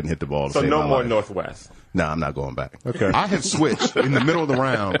 Yeah, I couldn't hit the ball. To So save no my more life. Northwest. No, I'm not going back. Okay. I have switched in the middle of the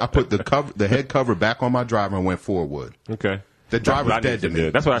round. I put the head cover back on my driver and went forward. Okay. The driver's dead to me.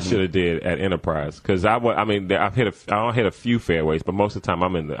 That's what I should have did at Enterprise because I don't hit a few fairways, but most of the time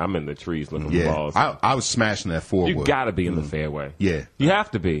I'm in the trees looking for Yeah, balls. I was smashing that forward. You got to be in the fairway. Yeah. You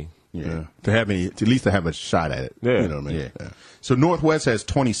have to be. Yeah. To at least to have a shot at it. Yeah. You know what I mean? Yeah. So Northwest has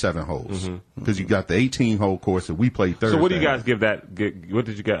 27 holes because you got the 18-hole course that we played Thursday. So what do you guys give that? What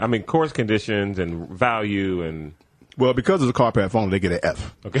did you get? I mean, course conditions and value and. Well, because it's a car path only, they get an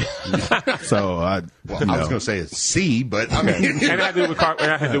F. Okay. So I was going to say it's C, but I mean, and it had to do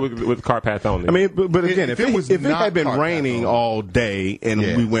with car path only. I mean, but again, if it not had been car path raining all day and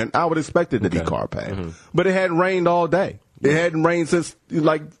we went, I would expect it to be car path. But it hadn't rained all day. It hadn't rained since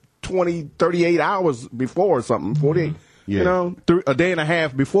like 38 hours before or something, 48. Yeah. You know, a day and a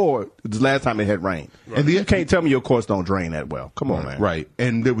half before the last time it had rained. Right. And you can't tell me your course don't drain that well. Come on, man. Right.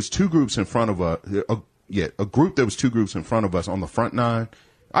 And there was two groups in front of us. A group that was two groups in front of us on the front nine.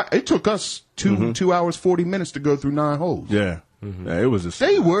 It took us 2 hours, 40 minutes to go through 9 holes. Yeah. Yeah, it was.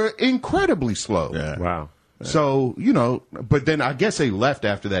 They were incredibly slow. Yeah. Wow. So, but then I guess they left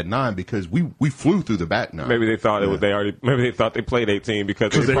after that 9 because we flew through the back 9. Maybe they thought maybe they thought they played 18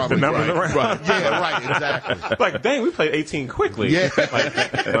 because they put the numbers around. Right. Yeah, right, exactly. Like, dang, we played 18 quickly. Yeah.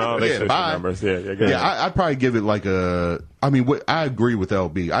 Oh, they switched the numbers. Yeah, I'd probably give it like I agree with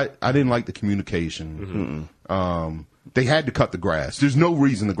LB. I didn't like the communication. They had to cut the grass. There's no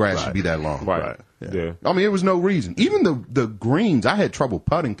reason the grass should be that long. Right. Yeah. I mean, it was no reason. Even the greens, I had trouble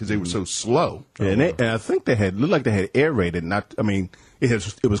putting because they were so slow. Yeah, and I think looked like they had aerated.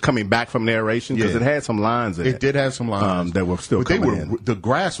 It was coming back from the aeration because it had some lines in it. It did have some lines that were still coming in. The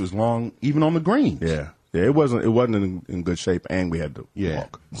grass was long, even on the greens. Yeah, it wasn't in good shape, and we had to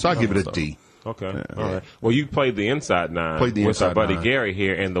walk. So I give it a D. Okay. All right. Well, you played the inside 9 with our buddy Gary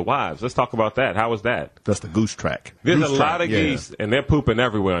here and the wives. Let's talk about that. How was that? That's the goose track. There's a lot of geese, and they're pooping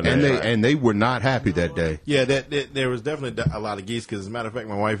everywhere on that. And they were not happy that day. Yeah, there was definitely a lot of geese because, as a matter of fact,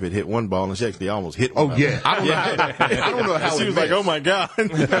 my wife had hit one ball, and she actually almost hit one. Oh, yeah. I don't know how she was like, oh, my God. No,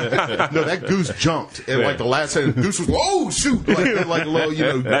 that goose jumped. And like the last second, the goose was, oh, shoot. Like a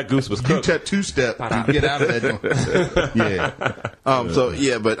little, that goose was cooked. UTEP two-step to get out of that.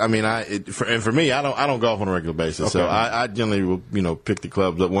 Yeah. But I mean, for me, I don't golf on a regular basis, so I generally will, pick the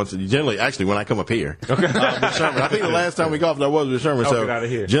clubs up once. Generally, actually, when I come up here, with Sherman. I think the last time we golfed, I was with Sherman. So get out of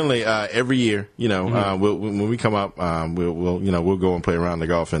here. Generally, every year, when we come up, we'll go and play around the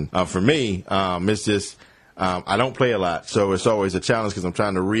golf. And for me, it's just. I don't play a lot, so it's always a challenge because I'm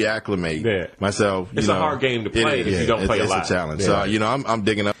trying to reacclimate myself. It's a hard game to play if you don't play a lot. It's a challenge. So, I'm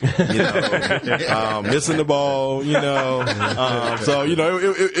digging up, missing the ball, so,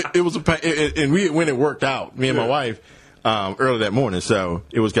 it was and when it worked out, me and my wife, early that morning, so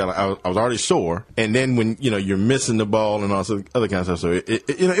it was kind of I was already sore, and then when you're missing the ball and all some other kind of stuff, so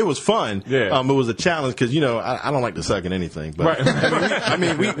it was fun. Yeah. It was a challenge because I don't like to suck at anything, but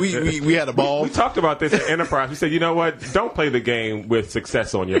we had a ball. We talked about this at Enterprise. We said, you know what? Don't play the game with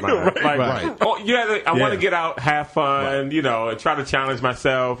success on your mind. Right. I want to get out, have fun, and try to challenge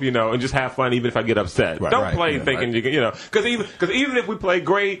myself, and just have fun even if I get upset. Don't play thinking you can, because even if we play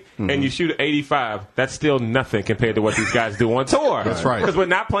great and you shoot 85, that's still nothing compared to what these guys do on tour. That's right. Because we're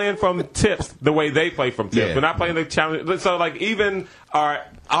not playing from tips the way they play from tips. Yeah. We're not playing the challenge. So even our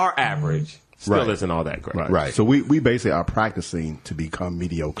average still isn't all that great. Right. So we basically are practicing to become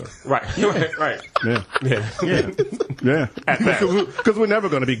mediocre. Right. Right. Yeah. Because we're never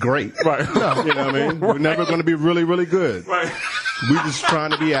going to be great. Right. No, you know what I mean? We're never going to be really, really good. Right. We're just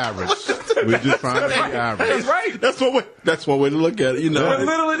trying to be average. We're just trying to be average. That's right. That's one way to look at it. We're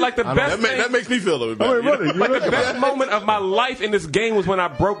literally like the best thing. That makes me feel a little bit better. Like the best moment of my life in this game was when I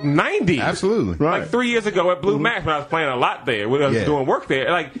broke 90. Absolutely. Right. Like 3 years ago at Blue Max when I was playing a lot there. When I was doing work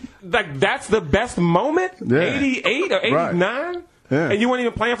there. Like that's the best moment? Yeah. 88 or 89? Right. Yeah. And you weren't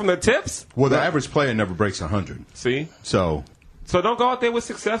even playing from the tips? Well, the average player never breaks 100. See? So don't go out there with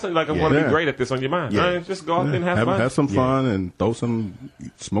success and I want to be great at this on your mind. Yeah. Right? Just go out there and have fun. Have some fun and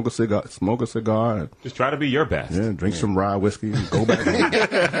smoke a cigar. And, just try to be your best. Yeah, drink some rye whiskey and go back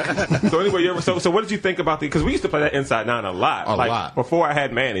home. So anyway, so what did you think about because we used to play that inside 9 a lot. Before I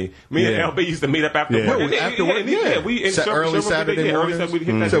had Manny. Me and LB used to meet up after work. After work, we in early Saturday morning. We'd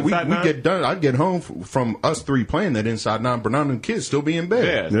hit that So inside 9. we get done. I'd get home from us 3 playing that inside 9. Bernardo and kids still be in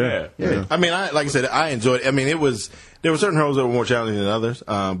bed. Yeah. I mean, like I said, I enjoyed it. I mean, there were certain holes that were more challenging than others,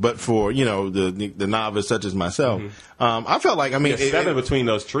 but for the novice such as myself, I felt like 7 between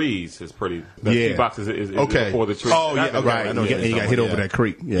those trees is pretty. The tee box is before the trees. Oh yeah, right. And you got hit over that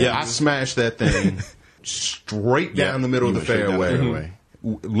creek. Yeah, I smashed that thing straight down the middle of the fairway.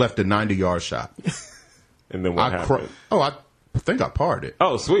 Left a 90-yard shot. And then what happened? I think I parred it.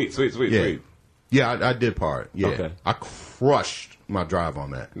 Oh, sweet. Yeah, I did par it. Yeah. Okay. I crushed my drive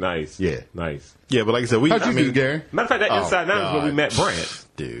on that. Nice. Yeah. Nice. Yeah, but like I said, How'd you do, Gary? Matter of fact, that Inside Nine is where we met Brant.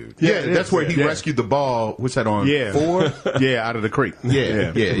 Dude. Yeah, that's where he rescued the ball. What's that on? Yeah. 4? Yeah, out of the creek.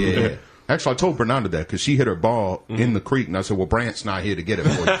 Yeah. Actually, I told Bernardo that because she hit her ball in the creek, and I said, "Well, Brant's not here to get it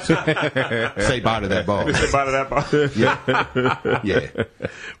for you. Say bye to that ball." Say bye to that ball. Yeah.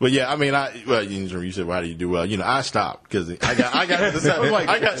 But yeah, I mean, you said, "Why do you do well?" You know, I stopped because I got to the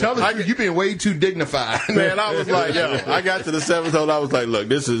seventh. Tell the truth, you're being way too dignified. Man, I was like, I got to the seventh hole. I was like, look,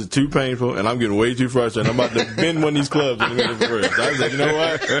 this is too painful, and I'm getting way too frustrated. I'm about to bend one of these clubs in the middle of the first. I was like, you know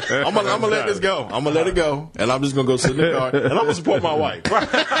what? I'm gonna let this go. I'm gonna let it go, and I'm just gonna go sit in the car, and I'm gonna support my wife.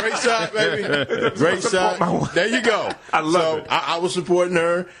 Great shot, baby. Great shot. There you go. I love it. I was supporting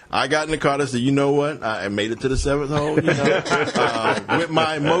her. I got in the car. I said, you know what? I made it to the seventh hole. You know, with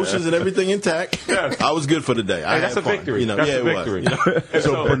my emotions and everything intact. Yes. I was good for the day. That's a victory. You know, That's yeah, a victory. It was.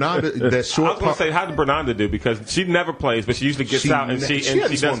 So Bernardo, that short. I was going to say, how did Bernardo do? Because she never plays, but she usually gets out and she hasn't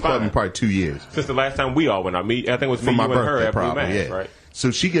does swum club in fine. probably 2 years. Since the last time we all went out. I think it was For me, my you, and her birthday, at Blue probably. Mass, Yeah. right? So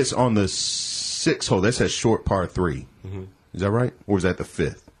she gets on the 6th hole. That's that short par 3. Is that right? Or is that the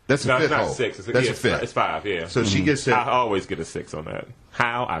 5th? That's the No, 5th it's not hole. 6. That's the 5th. It's 5, yeah. So she gets I that. always get a 6 on that.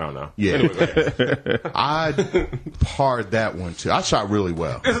 How? I don't know. Yeah. Anyway, go ahead. I parred that one too. I shot really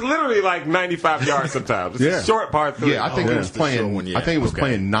well. It's literally like 95 yards sometimes. It's a short par 3. Yeah, I think it was playing. one, yeah. I think it was Okay.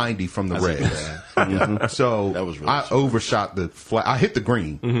 playing 90 from the red. So That was really I overshot the flat. I hit the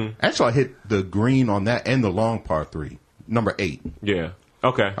green. Actually, I hit the green on that and the long par 3, number 8. Yeah.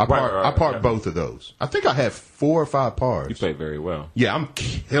 Okay. I parred both of those. I think I had 4 or 5 pars. You played very well. Yeah, I'm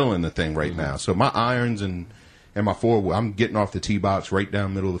killing the thing right now. So my irons and my forward, I'm getting off the tee box right down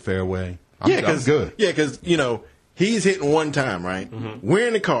the middle of the fairway. I'm good. Yeah, because, you know, he's hitting one time, right? We're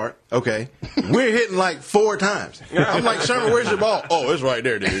in the cart, okay? We're hitting like 4 times. I'm like, Sherman, where's your ball? Oh, it's right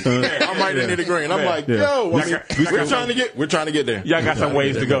there, dude. I'm right into the green. I'm like, yo, I mean, we're trying to get there. Y'all got some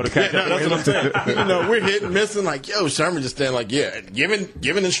ways to go to catch up. That's what I'm saying. You know, we're hitting, missing, like, yo, Sherman just standing like,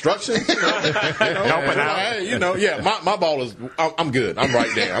 giving instructions. You know, Helping out. Hey, you know, my ball is, I'm good. I'm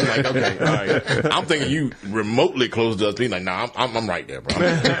right there. I'm like, okay, all right. I'm thinking you remotely close to us. Being like, nah, I'm right there, bro.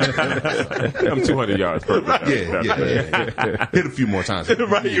 I'm 200 yards. Perfect. Yeah. Hit a few more times.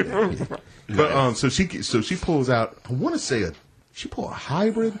 But so she pulls out. I want to say she pulled a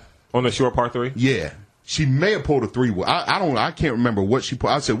hybrid On the short par 3? Yeah, she may have pulled a 3-wood. I can't remember what she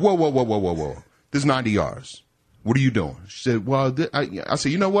pulled. I said, whoa. This is 90 yards. What are you doing? She said, well, I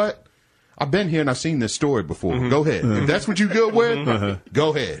said, you know what? I've been here and I've seen this story before. Go ahead. If that's what you good with,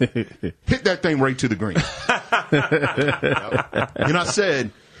 go ahead. Hit that thing right to the green. And I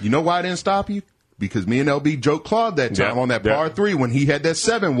said, you know why I didn't stop you? Because me and LB joked Claude that time on that par 3 when he had that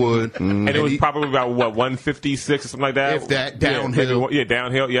 7-wood. And it was probably about, 156 or something like that? If that, downhill. Yeah,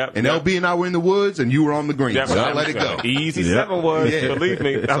 downhill, yep. And LB and I were in the woods and you were on the green. Yep, So I let it go. Easy 7-wood, believe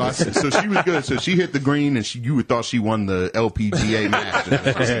me. So she was good. So she hit the green and you thought she won the LPGA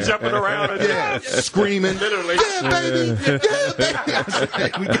Masters. She's jumping around. And screaming. Literally. Yeah, baby. Yeah, baby.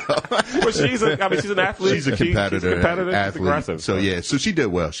 There we go. Well, she's an athlete. She's a competitor. She's aggressive. So yeah, so she did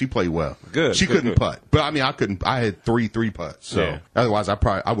well. She played well. Good. She couldn't putt. But I mean, I couldn't. I had 3 putts. So otherwise,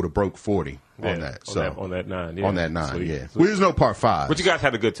 I would have broke 40 on that. So on that 9. Yeah. on that 9, Sweet. yeah. Well, there's no par 5. But you guys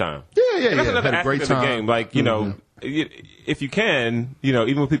had a good time. Yeah. And that's another Had a great aspect of the time. game. Like, you know, if you can, you know,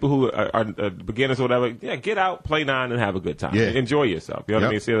 even with people who are beginners or whatever, get out, play 9, and have a good time. Yeah. Enjoy yourself. You know what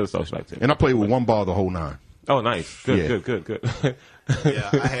I mean? See other social activity. And I played with 1 ball the whole 9. Oh, nice. Good. Yeah,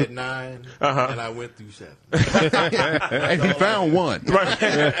 I had 9, and I went through 7. And he found 1. Right.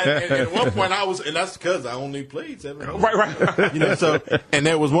 and at one point and that's because I only played 7 holes. Right. You know, and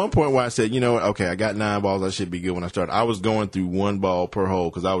there was one point where I said, you know what, okay, I got 9 balls, I should be good when I started. I was going through 1 ball per hole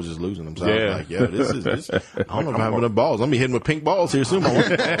because I was just losing them. So I was like, this I don't know if I have enough balls. I'm going to be hitting with pink balls here soon.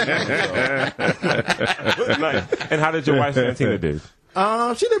 Nice. And how did your wife Santina do?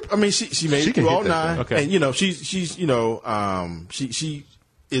 She did. I mean, she made it through all 9. Okay. And you know, she's you know, she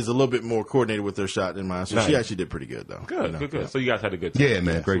is a little bit more coordinated with her shot than mine. So she actually did pretty good though. Good, you know? good. So you guys had a good time. Yeah,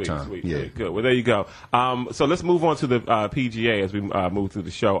 man, great Sweet, time. Sweet, Yeah. sweet. Good. Well, there you go. So let's move on to the PGA as we move through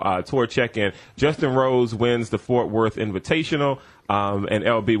the show. Tour check-in. Justin Rose wins the Fort Worth Invitational, and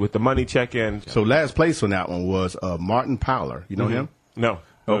LB with the money check-in. So last place on that one was Martin Powler. You know him? No.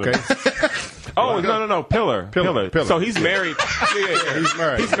 Okay. Oh, no. Pillar. So he's married. He's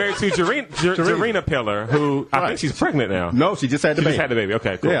married. He's married to Jarena Pillar, who I think she's pregnant now. No, she just had the baby. Just had the baby.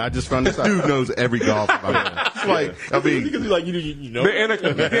 Okay, cool. Yeah, I just found this out. Dude knows every golf. Like, I mean, Because like you know. They're in a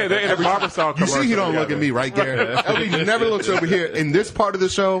Barbasol you commercial. see, he don't look at me right there. LB never looks over here. In this part of the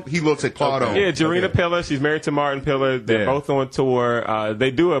show, he looks at Claude. Yeah, Jarena Pillar. She's married to Martin Pillar. They're both on tour.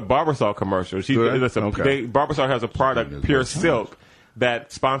 They do a Barbasol commercial. Barbasol has a product, Pure Silk,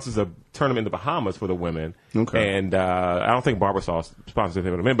 that sponsors a tournament in the Bahamas for the women. Okay. And I don't think Barbasol sponsors it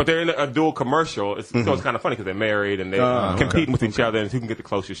for the men, but they're in a dual commercial. So it's kind of funny because they're married and they're competing with each other and who can get the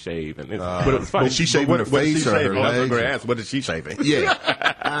closest shave. And it's funny. Is she shaving her face or her legs? What is she shaving?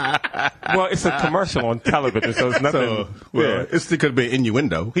 Yeah. Well, it's a commercial on television, so it's nothing. It could be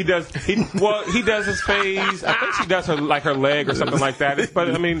innuendo. He does his face. I think she does her leg or something like that.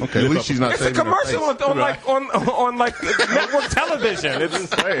 But I mean, Okay, at least she's not it's a saving her commercial face. on network television.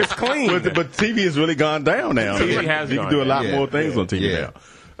 It's clean. But TV has really gone down now. TV has you gone can do a lot down. more things on TV Yeah. now.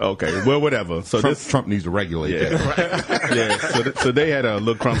 Okay, well, whatever. So Trump needs to regulate that. yeah. So they had a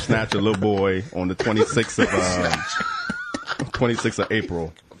little crumb snatcher, a little boy, on the 26th of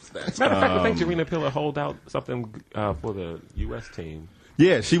April. Matter of fact, I think Jarena Pillar hold out something for the U.S. team.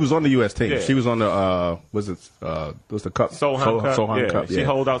 Yeah, she was on the U.S. team. Yeah. She was on the was the cup? Solheim Cup. Cup. She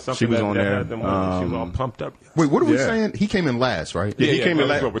hold out something. She was that on there. Had them, she was all pumped up. Wait, what are we Yeah. saying? He came in last, right? Yeah, he came in that's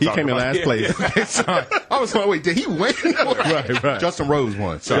last. what we're He talking came in about. last place. Sorry. I was going, wait, did he win? Right. Justin Rose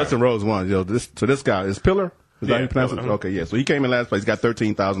won. Sorry. Justin Rose won. This guy is Pillar. Is that how you pronounce it? Pillar. Okay, yeah. So he came in last place. He got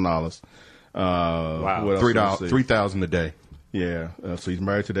 $13,000. Wow. What else did I see? $3,000 a day. Yeah, so he's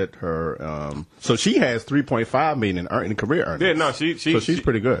married to her. So she has $3.5 million in career earnings. Yeah, no, so she's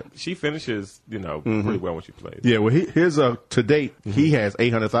pretty good. She finishes, pretty well when she plays. Yeah, well, his to date he has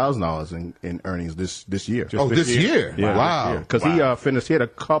 $800,000 in earnings this year. This year? Yeah, Wow. Because he finished. He had a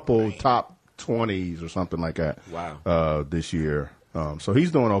couple top 20s or something like that. Wow. This year, so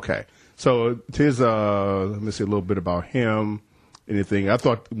he's doing okay. So his let me see a little bit about him. Anything? I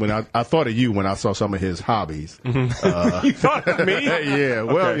thought I thought of you when I saw some of his hobbies. You thought of me? Yeah,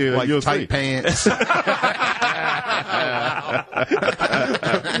 well, yeah, Like you'll tight see. pants.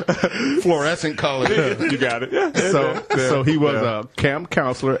 Fluorescent color. You got it. Yeah. So he was a camp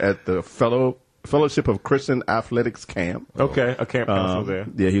counselor at the Fellowship of Christian Athletics camp. Okay, a camp counselor there.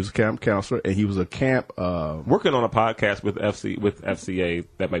 Yeah, he was a camp counselor, and he was a camp. Working on a podcast with FCA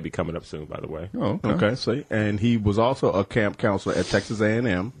that might be coming up soon, by the way. Oh, Okay, see, and he was also a camp counselor at Texas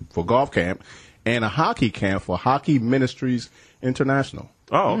A&M for golf camp, and a hockey camp for Hockey Ministries International.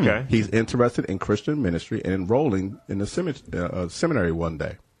 Oh, okay. He's interested in Christian ministry and enrolling in the seminary one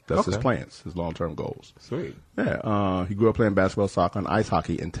day. That's his plans, his long-term goals. Sweet. Yeah, he grew up playing basketball, soccer, and ice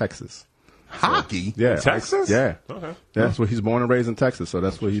hockey in Texas. Hockey? Yeah, Texas? Yeah. Okay. That's where he's born and raised in Texas, so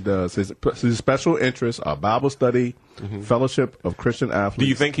that's what he does. His special interests are Bible study, Fellowship of Christian Athletes. Do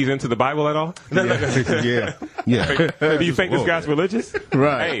you think he's into the Bible at all? Yeah. Do you think this guy's religious?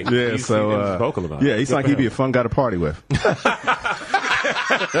 Right. Hey, Yeah. he's vocal about it. Yeah, he's like he'd be a fun guy to party with. He's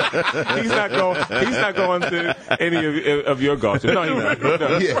not going to any of your golf trips. No, he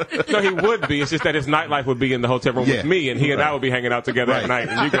wouldn't. No, he would be. It's just that his nightlife would be in the hotel room with me, and he and I would be hanging out together at night,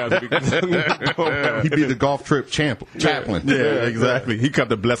 and you guys would be. He'd be the golf trip chaplain. Yeah, exactly. He come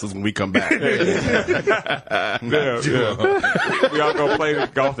to bless us when we come back. We all go play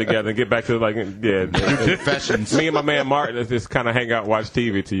golf together and get back to Confessions. Me and my man Martin just kind of hang out, watch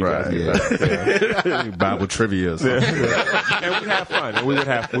TV till you guys get back. Bible trivia or something. And we'd have fun. And we would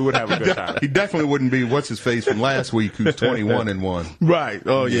have a good time. He definitely wouldn't be what's his face from last week, who's 21-1. Right.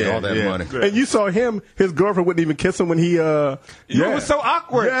 Oh, yeah. All that money. And you saw him, his girlfriend wouldn't even kiss him when he, It was so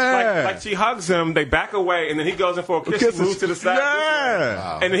awkward. Yeah. Like she hugs him, they back away, and then he goes in for a kiss, moves to the side. Yeah.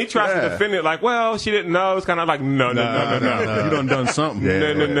 Wow. And then he tries to defend it like, well, she didn't know. It's kind of like, no. You done something.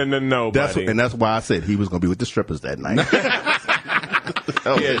 No, buddy. And that's why I said he was going to be with the strippers that night.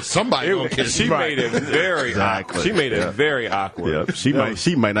 Somebody gonna kiss she him. made it very awkward. She made it very awkward. Yeah.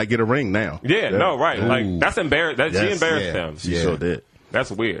 She might not get a ring now. Yeah, no, right. Ooh. Like, that's embarrassing. She embarrassed yeah. him. She sure did. That's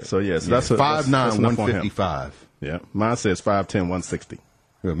weird. So, yes, that's 5'9", enough on him. 155. Yeah. Mine says 5'10", 160.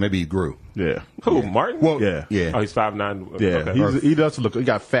 Well, maybe he grew. Yeah. Who, Martin? Well, Yeah. yeah. Oh, he's 5'9". Yeah. Okay. He does look, he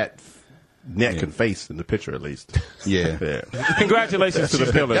got fat neck and face in the picture at least. Yeah. Yeah. Congratulations to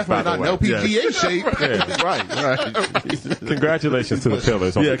the Pillars, by Definitely the not way. an LPGA shape. Yeah. Right. Congratulations to the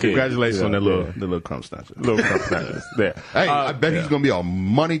Pillars. On Yeah, the kid. congratulations on that little crumb snatcher. Little crumb snatchers. There. Hey, I bet he's going to be a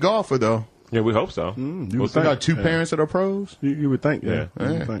money golfer, though. Yeah, we hope so. You would think. Got two parents that are pros? You would think, yeah.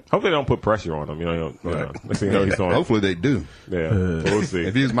 Hopefully they don't put pressure on him. Next thing you know, he's going. Hopefully they do. Yeah, we'll see.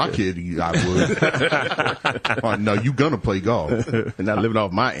 If he was my kid, I would. No, you gonna play golf and not living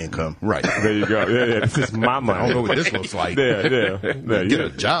off my income. Right. There you go. Yeah, this is my money. I don't know what this looks like. Yeah. Get a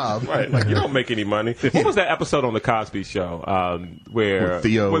job. Right. Like, you don't make any money. What was that episode on the Cosby Show where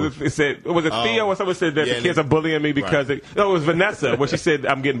Theo? Was it Theo or someone said that the kids are bullying me because it was Vanessa where she said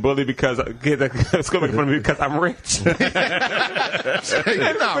I'm getting bullied because kids are still making fun of me because I'm rich.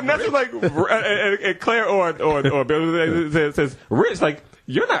 Vanessa like and Claire or Bill says rich like.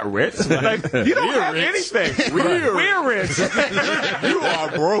 You're not rich. Like, you don't have anything. We're rich. You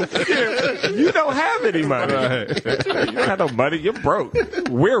are broke. You don't have any money. You don't have no money. You're broke.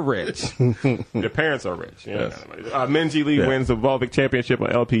 We're rich. Your parents are rich. Yes. Minjee Lee wins the Volvic Championship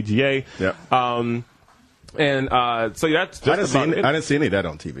on LPGA. Yeah. So that's just I didn't see any of that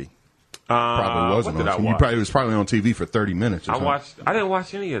on TV. Probably wasn't on TV. It was probably on TV for 30 minutes. I didn't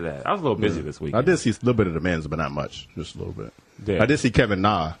watch any of that. I was a little busy this week. I did see a little bit of the men's, but not much. Just a little bit. Yeah. I did see Kevin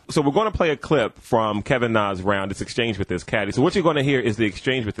Na. So we're going to play a clip from Kevin Na's round, this exchange with his caddy. So what you're going to hear is the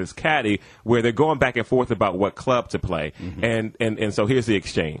exchange with his caddy where they're going back and forth about what club to play. And so here's the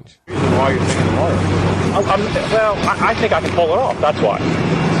exchange. Why are you thinking the water? I think I can pull it off. That's why.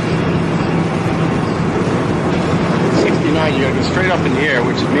 69, you're going to go straight up in the air,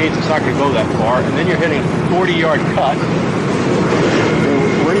 which means it's not going to go that far. And then you're hitting a 40-yard cut.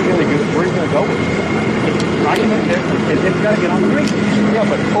 Where are you going to go with it? It's got to get on the green. Yeah,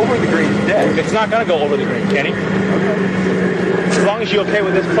 but over the green is dead. It's not going to go over the green, Kenny. Okay. As long as you're okay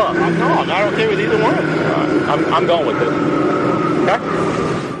with this club. I'm not okay with either one of them. I'm going with this. Okay?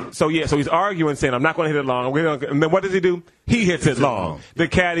 So he's arguing, saying, I'm not going to hit it long. And then what does he do? He hits it long. The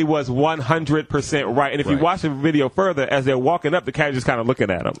caddy was 100% right. And if you watch the video further, as they're walking up, the caddy just kind of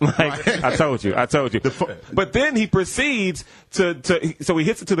looking at him. Like, I told you. But then he proceeds so he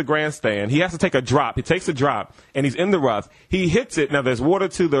hits it to the grandstand. He has to take a drop. He takes a drop, and he's in the rough. He hits it. Now, there's water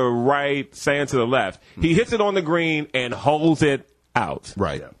to the right, sand to the left. He hits it on the green and holds it out.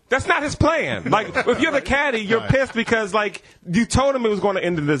 Right. That's not his plan. Like, if you're the caddy, you're pissed because, like, you told him it was going to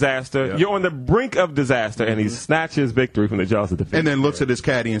end in disaster. Yep. You're on the brink of disaster, and he snatches victory from the jaws of defeat. And then looks at his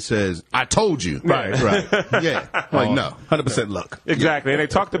caddy and says, I told you. Right. Yeah. Like, no. 100% luck. Exactly. And they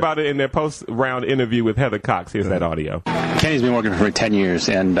talked about it in their post-round interview with Heather Cox. Here's that audio. Kenny's been working for 10 years,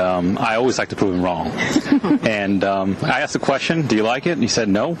 and I always like to prove him wrong. And I asked the question, do you like it? And he said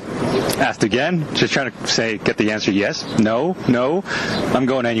no. Asked again, just trying to get the answer yes, no. I'm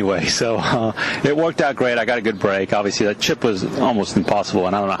going anyway. So it worked out great. I got a good break. Obviously, that chip was almost impossible,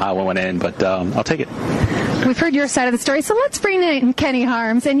 and I don't know how it went in, but I'll take it. We've heard your side of the story, so let's bring in Kenny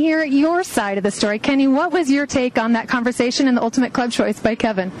Harms and hear your side of the story. Kenny, what was your take on that conversation and the ultimate club choice by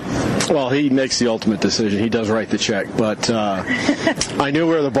Kevin? Well, he makes the ultimate decision. He does write the check, but I knew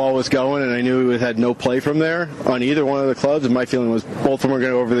where the ball was going, and I knew it had no play from there on either one of the clubs, and my feeling was both of them were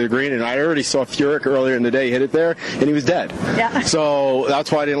going to go over the green, and I already saw Furyk earlier in the day hit it there, and he was dead. Yeah. So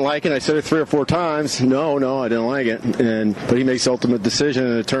that's why I didn't like it. I said it 3 or 4 times. No, I didn't like it. But he makes the ultimate decision,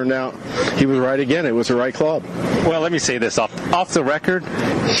 and it turned out he was right again. It was the right club. Well, let me say this off the record.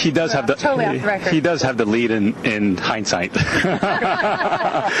 He does have the totally off the record. He does have the lead in hindsight.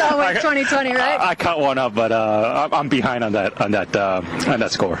 2020, right? I caught one up, but I'm behind on that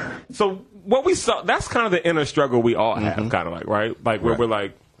score. So what we saw, that's kind of the inner struggle we all have, kind of like, right? Like where we're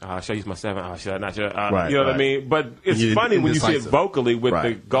like, should I use my 7? Should I not? You know what I mean? But it's funny when you see it vocally with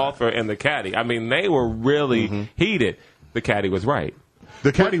the golfer and the caddy. I mean, they were really heated. The caddy was right.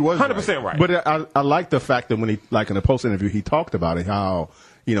 The caddy was 100% right. But I like the fact that when he, like in the post interview, he talked about it, how,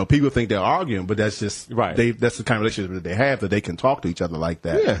 people think they're arguing, but that's just, that's the kind of relationship that they have, that they can talk to each other like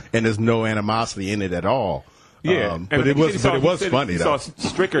that. Yeah. And there's no animosity in it at all. Yeah. But it was funny, though. He saw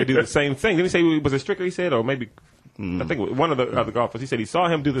Stricker do the same thing. Didn't he say, was it Stricker he said, or maybe... I think one of the other golfers, he said he saw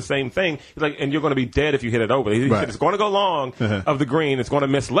him do the same thing. He's like, and you're going to be dead if you hit it over. He said it's going to go long of the green. It's going to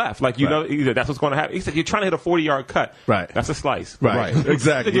miss left. Like, that's what's going to happen. He said, you're trying to hit a 40-yard cut. Right. That's a slice. Right.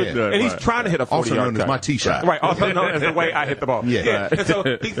 Exactly. And he's trying to hit a 40-yard cut. Also known as my tee shot. Right. Also known as the way I hit the ball. Yeah. And so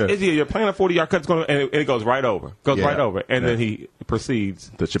you're playing a 40-yard cut, and it goes right over. And then he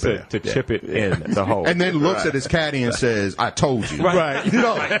proceeds to chip it in the hole. And then looks at his caddy and says, I told you. Right.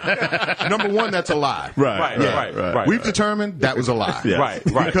 Number one, that's a lie. Right. Right. We've determined that was a lie. Yeah. Right.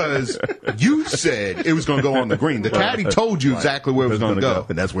 Because you said it was going to go on the green. The caddy told you exactly where it was going to go.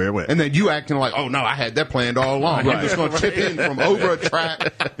 And that's where it went. And then you acting like, oh, no, I had that planned all along. He was going to chip in from over a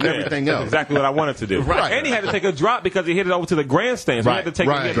track and everything else. Exactly what I wanted to do. Right. And he had to take a drop because he hit it over to the grandstand. So he had to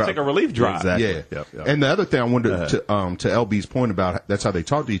take a relief drop. Exactly. Yeah. Yep. And the other thing I wanted to LB's point about that's how they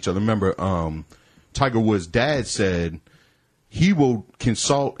talk to each other. Remember, Tiger Woods' dad said he will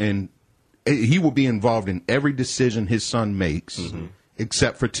consult and he will be involved in every decision his son makes,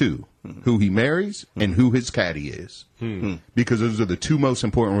 except for two: who he marries and who his caddy is, because those are the two most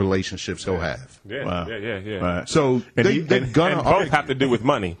important relationships he'll have. Yeah, Wow. yeah. Right. So they're gonna and both argue. have to do with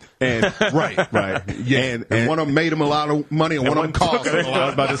money. And Right. Yeah, and one of them made him a lot of money, and one of them cost him a I lot.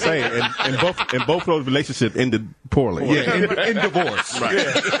 was about to say, and both of those relationships ended poorly. Yeah, in divorce.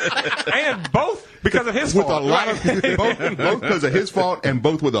 And both because of his With fault. a lot of both because of his fault, and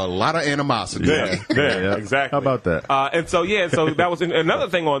both with a lot of animosity. Yeah, exactly. How about that? And so that was another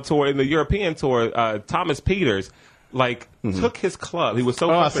thing on tour in the European tour. Thomas Peters, took his club. He was so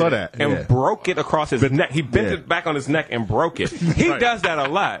I saw confident that. and Yeah. broke it across his neck. He bent it back on his neck and broke it. He does that a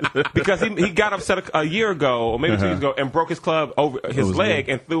lot because he got upset a year ago or maybe 2 years ago and broke his club over his leg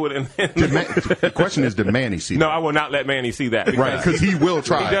and threw it in. The question is, did Manny see No, that? I will not let Manny see that. Right, because he will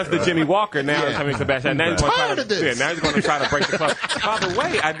try. He does the Jimmy Walker now. Yeah. I mean, Sebastian. Now he's going Tired of this. now he's going to try to break the club. By the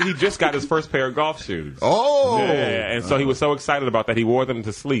way, he just got his first pair of golf shoes. Oh, Yeah, and so he was so excited about that he wore them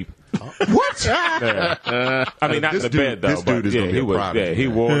to sleep. what? Yeah. I mean, not in This the dude- bed though. this dude but is gonna be he a was. prodigy. Yeah, he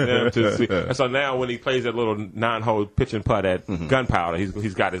wore them to sleep. And so now when he plays that little 9-hole pitch and putt at Gunpowder,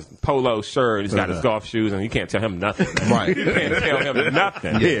 he's got his polo shirt, he's got his golf shoes, and you can't tell him nothing. Right. You can't tell him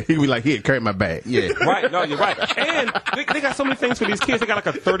nothing. Yeah, he'd be like, here, carry my bag. Yeah. Right, no, you're right. And they got so many things for these kids. They got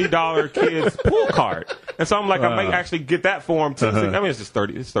like a $30 kids pool cart. And so I'm like, I might actually get that for him too. I mean, it's just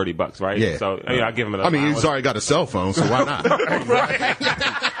 $30, right? Yeah. So I give him an I mean, he's allowance. already got a cell phone, so why not?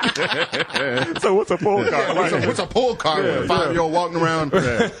 So what's a pool cart? What's a pull car with a 5-year-old walking around?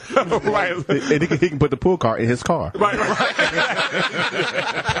 Right. And he can put the pool car in his car. Right.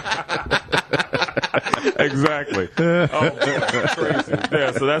 Exactly. Oh, boy, crazy.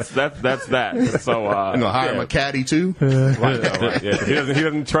 Yeah, so that's that. So Hire him a caddy too. Right, yeah. He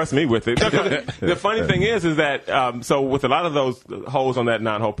doesn't trust me with it. The funny thing is that so with a lot of those holes on that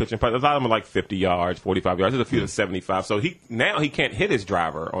 9-hole pitching putt, a lot of them are like 50 yards, 45 yards. There's a few that's 75. So he can't hit his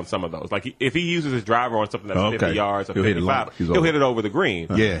driver on some of those. Like if he uses his driver on something that's 50 yards or 55, he'll hit it over the green.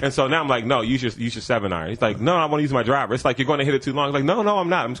 Yeah. And so now I'm like, no, use your 7-iron. He's like, no, I want to use my driver. It's like you're going to hit it too long. He's like, no, I'm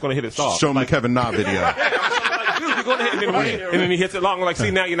not. I'm just going to hit it soft. Show him the Kevin Na video. Dude, you're going to hit it, and then he hits it long. I'm like,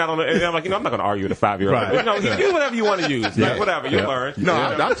 see, now you're not on the. And I'm like, I'm not going to argue with a 5-year-old. Right. Use whatever you want to use. Like, whatever, you learn. No,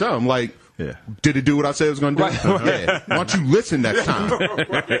 I tell him did it do what I said it was going to do? Yeah. Why don't you listen next time?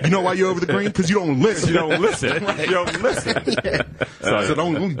 You know why you're over the green? Because you don't listen. You don't listen. So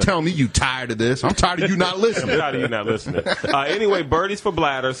don't tell me you tired of this. I'm tired of you not listening. I'm tired of you not listening. Anyway, Birdies for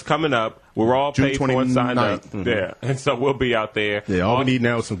Bladders coming up. We're all June paid for and signed up. 29th. Yeah, and so we'll be out there. Yeah, all we need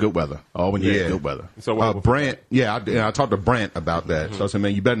now is some good weather. All we need is good weather. So Brant, I talked to Brant about that. So I said,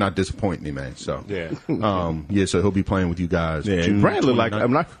 man, you better not disappoint me, man. So so he'll be playing with you guys. Yeah, June Brand looked like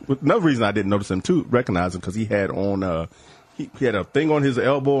 29th. another reason I didn't notice him too, recognize him because he had on he had a thing on his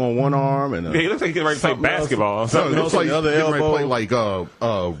elbow on one arm and he looks like he's getting ready to play basketball. So it looks like the other he's getting ready to elbow. play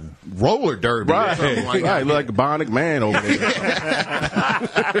like roller derby. Right, Or something like right, look like a Bionic Man over there.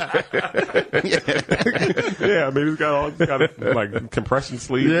 Yeah, I mean he's got like compression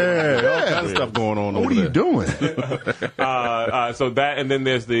sleeve. Yeah, all kinds of stuff going on. What over are you there. doing? So that, and then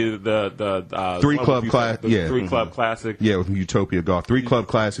there's the 3 Club Classic. the 3 Club Classic. Yeah, with Utopia Golf. 3 Club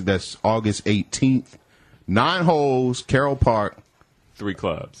Classic, that's August 18th. 9 holes, Carroll Park. 3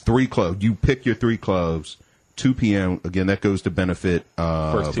 clubs. 3 clubs. You pick your 3 clubs. 2 p.m. Again, that goes to benefit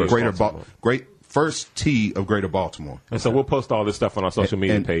First tee of Baltimore. First tee of Greater Baltimore. And so we'll post all this stuff on our social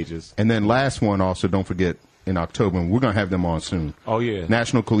media pages. And then last one also, don't forget, in October, and we're going to have them on soon. Oh, yeah.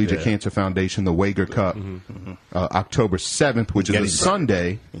 National Collegiate Cancer Foundation, the Wager Cup, October 7th, which is a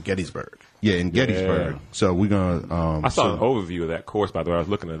Sunday. In Gettysburg. Yeah, in Gettysburg. So we're going to... I saw an overview of that course, by the way. I was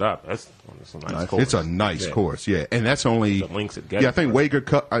looking it up. That's a nice course. It's a nice course, yeah. And that's only... The links at I think Wager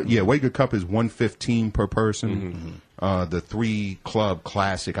Cup, Wager Cup is $115 per person. The 3 Club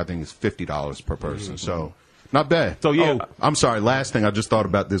Classic, I think, is $50 per person. So... Not bad. So I'm sorry. Last thing, I just thought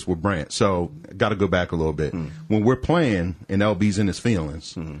about this with Brant. So got to go back a little bit. When we're playing and LB's in his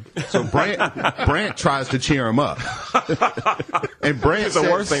feelings, so Brant tries to cheer him up, and Brant It's the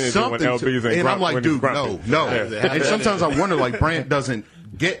says worst thing to do when something LB's in and I'm grunt- like, when he's dude, grumpy. no. And sometimes I wonder, like Brant doesn't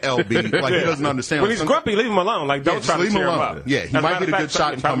get LB. Like, he doesn't understand. When he's grumpy, leave him alone. Like, don't try to leave him cheer him alone. up. Yeah, he might get a good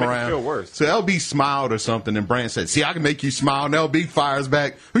shot and come around. Feel worse. So LB smiled or something, and Brand said, "See, I can make you smile." And LB fires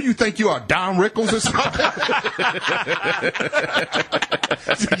back, "Who you think you are, Don Rickles or something?"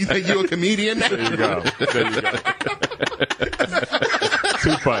 So you think you a comedian now? There you go.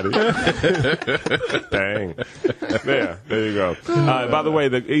 Too funny. Dang. There you go. By the way,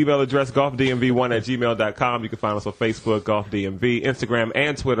 the email address, golfdmv1@gmail.com. You can find us on Facebook, Golf DMV, Instagram,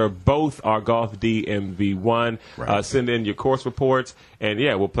 and Twitter. Both are Golf DMV1. Right. Send in your course reports, and,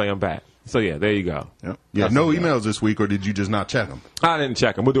 yeah, we'll play them back. So, yeah, there you go. Yep. Yeah, no emails this week, or did you just not check them? I didn't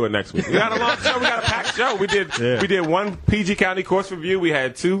check them. We'll do it next week. We got a long show. We got a packed show. We did one PG County course review. We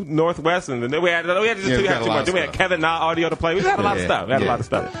had 2 Northwest, and then we had too much. Then we had Kevin Na audio to play. We had a lot of stuff. We had a lot of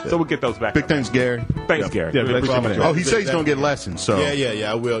stuff. So we'll get those back. Big thanks, Gary. Thanks, Gary. Yeah, Really appreciate it. Oh, he said he's going to get lessons. So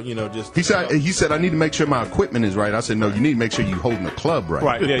Yeah, I will. Just he said I need to make sure my equipment is right. I said, no, you need to make sure you're holding the club right.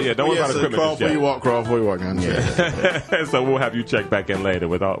 Right. Yeah. Don't worry about equipment. Crawl before you walk. Crawl before you walk. Yeah. So we'll have you check back in later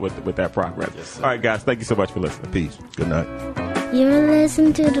with that progress. All right, guys. Thank you so much for listening. Peace. Good night. You're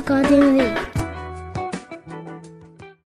listening to the Golf DMV.